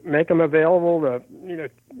 make them available to,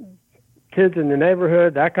 kids in the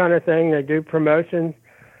neighborhood, that kind of thing. They do promotions.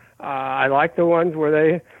 I like the ones where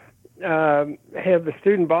they have the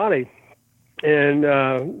student body, and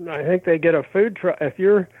I think they get a food truck. If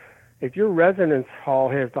your residence hall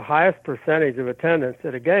has the highest percentage of attendance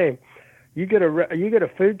at a game, you get a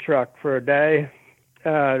food truck for a day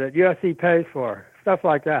that USC pays for. Stuff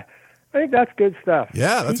like that. I think that's good stuff.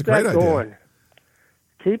 Yeah, that's a great idea.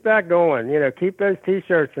 Keep that going. Keep those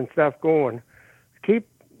T-shirts and stuff going.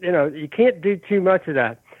 You can't do too much of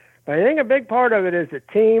that. But I think a big part of it is the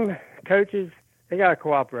team, coaches, they got to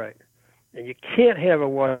cooperate. And you can't have a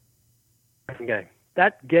one-game game.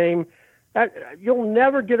 That game, you'll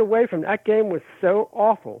never get away from that game. Was so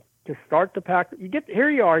awful to start the pack. Here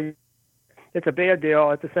you are. It's a bad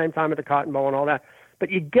deal at the same time at the Cotton Bowl and all that. But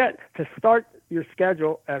you get to start your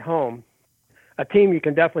schedule at home, a team you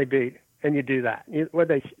can definitely beat, and you do that.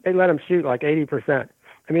 They let them shoot like 80%.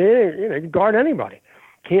 I mean, you guard anybody.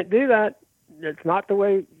 Can't do that. It's not the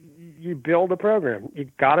way you build a program. You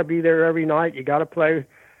got to be there every night. You got to play,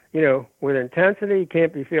 with intensity. You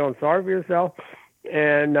can't be feeling sorry for yourself.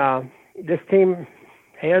 And this team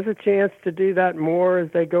has a chance to do that more as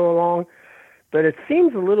they go along. But it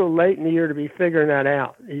seems a little late in the year to be figuring that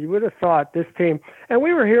out. You would have thought this team, and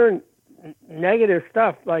we were hearing negative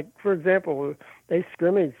stuff. Like, for example, they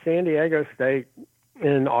scrimmaged San Diego State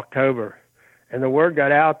in October, and the word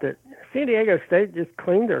got out that San Diego State just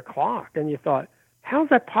cleaned their clock. And you thought, how's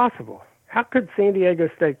that possible? How could San Diego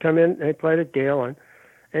State come in, they played at Galen,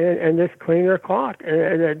 and just clean their clock?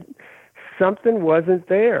 And something wasn't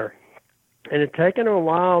there. And it taken a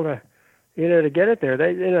while to get it there.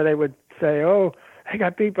 They would say, oh, they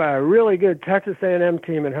got beat by a really good Texas A&M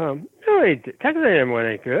team at home. No, Texas A&M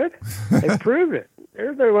wasn't good. They proved it.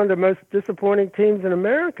 They're one of the most disappointing teams in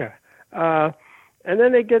America. And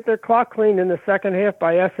then they get their clock cleaned in the second half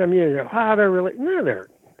by SMU. They're really, no, they're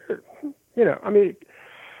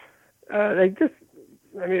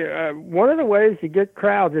one of the ways you get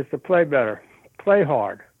crowds is to play better, play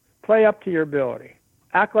hard, play up to your ability,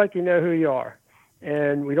 act like you know who you are.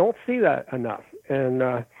 And we don't see that enough. And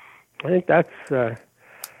I think that's,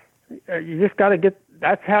 you just got to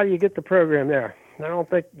that's how you get the program there. I don't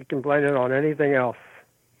think you can blame it on anything else.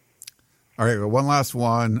 All right, well, one last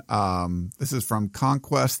one. This is from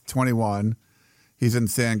Conquest 21. He's in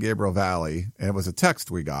San Gabriel Valley, and it was a text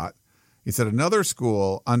we got. He said, another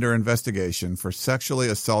school under investigation for sexually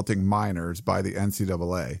assaulting minors by the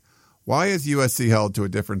NCAA. Why is USC held to a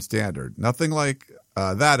different standard? Nothing like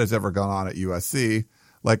that has ever gone on at USC,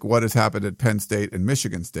 like what has happened at Penn State and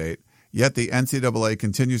Michigan State. Yet the NCAA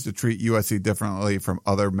continues to treat USC differently from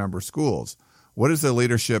other member schools. What is the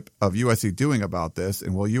leadership of USC doing about this?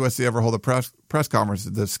 And will USC ever hold a press conference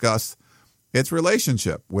to discuss its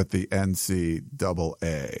relationship with the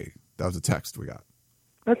NCAA? That was a text we got.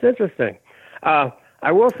 That's interesting.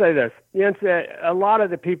 I will say this. The NCAA, a lot of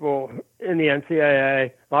the people in the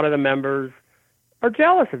NCAA, a lot of the members are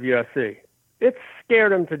jealous of USC. It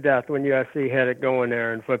scared them to death when USC had it going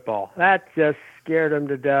there in football. That just scared them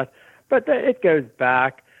to death. But it goes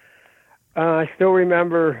back. I still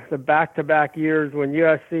remember the back-to-back years when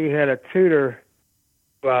USC had a tutor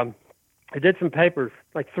who did some papers,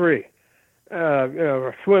 like 3,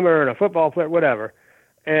 a swimmer and a football player, whatever.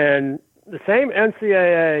 And the same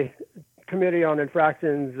NCAA Committee on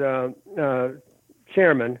Infractions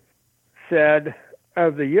chairman said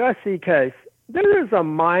of the USC case, this is a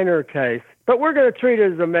minor case, but we're going to treat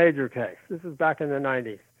it as a major case. This is back in the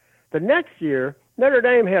 90s. The next year, Notre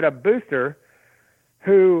Dame had a booster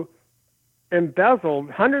who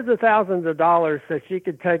embezzled hundreds of thousands of dollars so she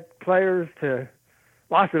could take players to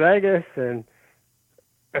Las Vegas, and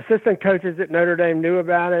assistant coaches at Notre Dame knew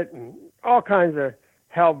about it, and all kinds of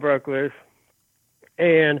hell broke loose.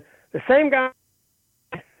 And the same guy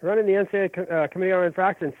running the NCAA Committee on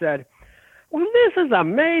Infractions said, well, this is a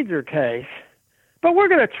major case, but we're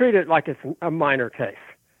going to treat it like it's a minor case.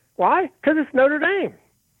 Why? Because it's Notre Dame.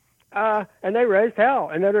 And they raised hell.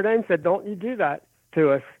 And Notre Dame said, don't you do that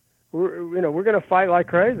to us. We're going to fight like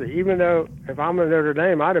crazy, even though if I'm a Notre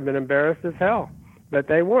Dame, I'd have been embarrassed as hell. But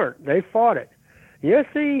they weren't. They fought it.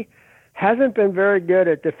 USC hasn't been very good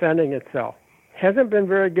at defending itself, hasn't been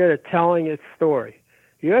very good at telling its story.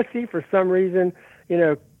 USC, for some reason,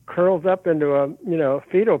 curls up into a,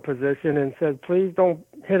 fetal position and says, please don't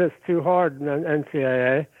hit us too hard in the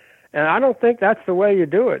NCAA. And I don't think that's the way you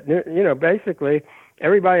do it. You know, basically,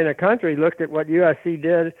 everybody in the country looked at what USC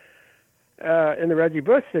did in the Reggie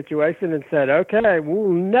Bush situation and said, okay, we'll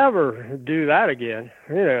never do that again.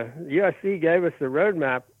 You know, USC gave us the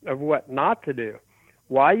roadmap of what not to do.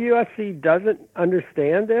 Why USC doesn't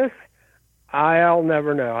understand this, I'll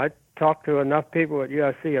never know. I talked to enough people at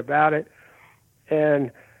USC about it,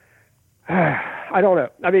 and I don't know.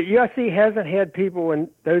 I mean, USC hasn't had people in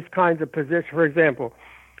those kinds of positions. For example,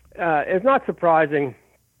 it's not surprising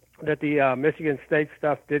that the Michigan State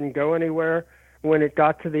stuff didn't go anywhere when it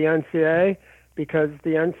got to the NCAA, because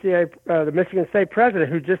the Michigan State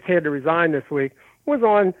president, who just had to resign this week, was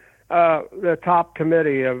on the top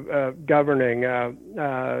committee of governing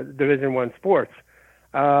Division I sports.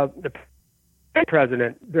 The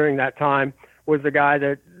president during that time was the guy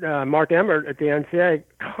that Mark Emmert at the NCAA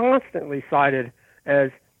constantly cited as,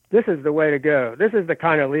 this is the way to go. This is the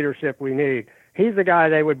kind of leadership we need. He's the guy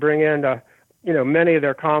they would bring into, you know, many of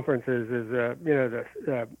their conferences as, you know,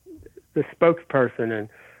 the spokesperson and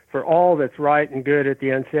for all that's right and good at the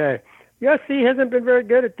NCAA. USC hasn't been very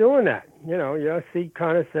good at doing that. You know, USC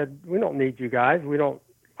kind of said, we don't need you guys. We don't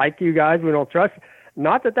like you guys. We don't trust you.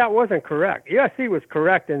 Not that that wasn't correct. USC was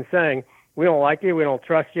correct in saying, we don't like you. We don't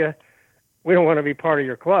trust you. We don't want to be part of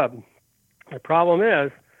your club. The problem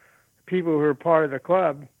is people who are part of the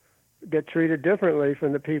club get treated differently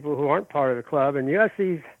from the people who aren't part of the club. And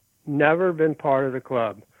USC's never been part of the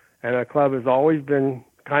club. And the club has always been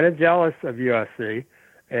kind of jealous of USC,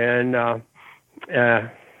 and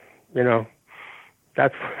you know,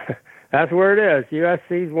 that's where it is.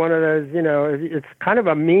 USC's one of those, you know, it's kind of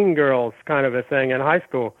a Mean Girls kind of a thing in high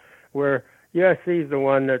school, where USC's the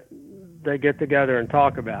one that they get together and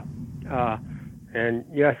talk about, and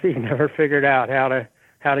USC never figured out how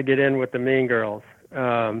to get in with the Mean Girls.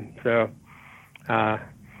 So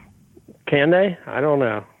can they? I don't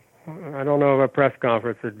know. I don't know if a press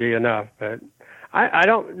conference would be enough, but I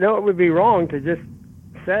don't know it would be wrong to just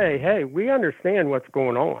say, hey, we understand what's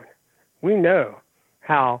going on. We know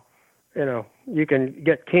how, you know, you can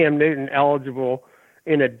get Cam Newton eligible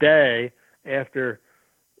in a day after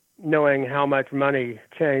knowing how much money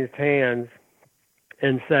changed hands,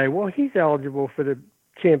 and say, well, he's eligible for the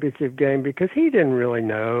championship game because he didn't really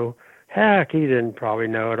know. Heck, he didn't probably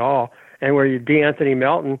know at all. And where you DeAnthony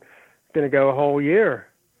Melton going to go a whole year,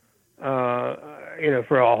 you know,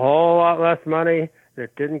 for a whole lot less money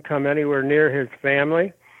that didn't come anywhere near his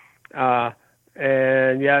family.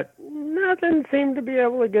 And yet nothing seemed to be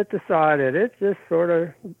able to get decided. It just sort of,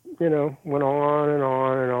 you know, went on and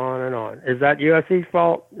on and on and on. Is that USC's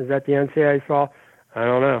fault? Is that the NCAA's fault? I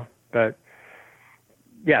don't know. But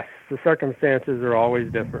yes, the circumstances are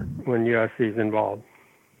always different when USC's involved.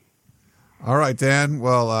 All right, Dan.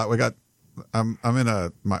 Well, I'm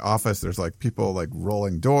in my office. There's like people like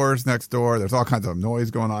rolling doors next door. There's all kinds of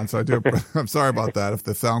noise going on. So I'm sorry about that. If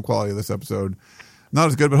the sound quality of this episode not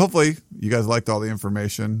as good, but hopefully you guys liked all the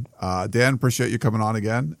information. Dan, appreciate you coming on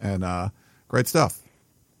again, and great stuff.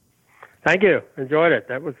 Thank you. Enjoyed it.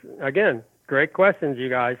 That was, again, great questions, you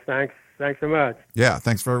guys. Thanks so much. Yeah,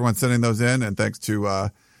 thanks for everyone sending those in, and thanks to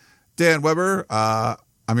Dan Weber.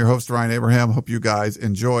 I'm your host, Ryan Abraham. Hope you guys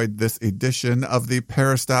enjoyed this edition of the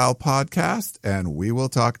Peristyle Podcast, and we will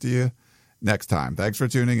talk to you next time. Thanks for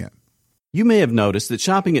tuning in. You may have noticed that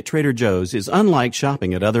shopping at Trader Joe's is unlike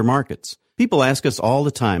shopping at other markets. People ask us all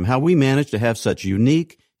the time how we manage to have such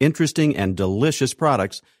unique, interesting, and delicious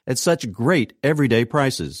products at such great everyday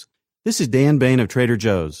prices. This is Dan Bain of Trader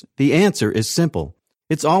Joe's. The answer is simple.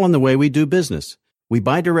 It's all in the way we do business. We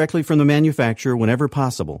buy directly from the manufacturer whenever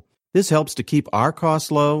possible. This helps to keep our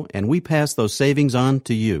costs low, and we pass those savings on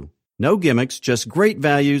to you. No gimmicks, just great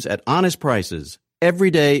values at honest prices. Every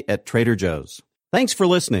day at Trader Joe's. Thanks for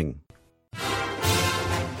listening.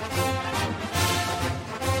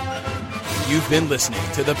 You've been listening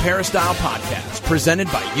to the Peristyle Podcast, presented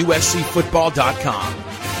by USCFootball.com.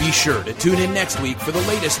 Be sure to tune in next week for the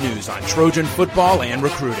latest news on Trojan football and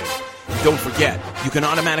recruiting. Don't forget, you can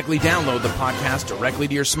automatically download the podcast directly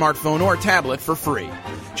to your smartphone or tablet for free.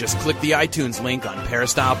 Just click the iTunes link on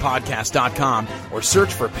peristylepodcast.com or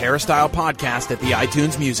search for Peristyle Podcast at the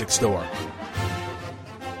iTunes Music Store.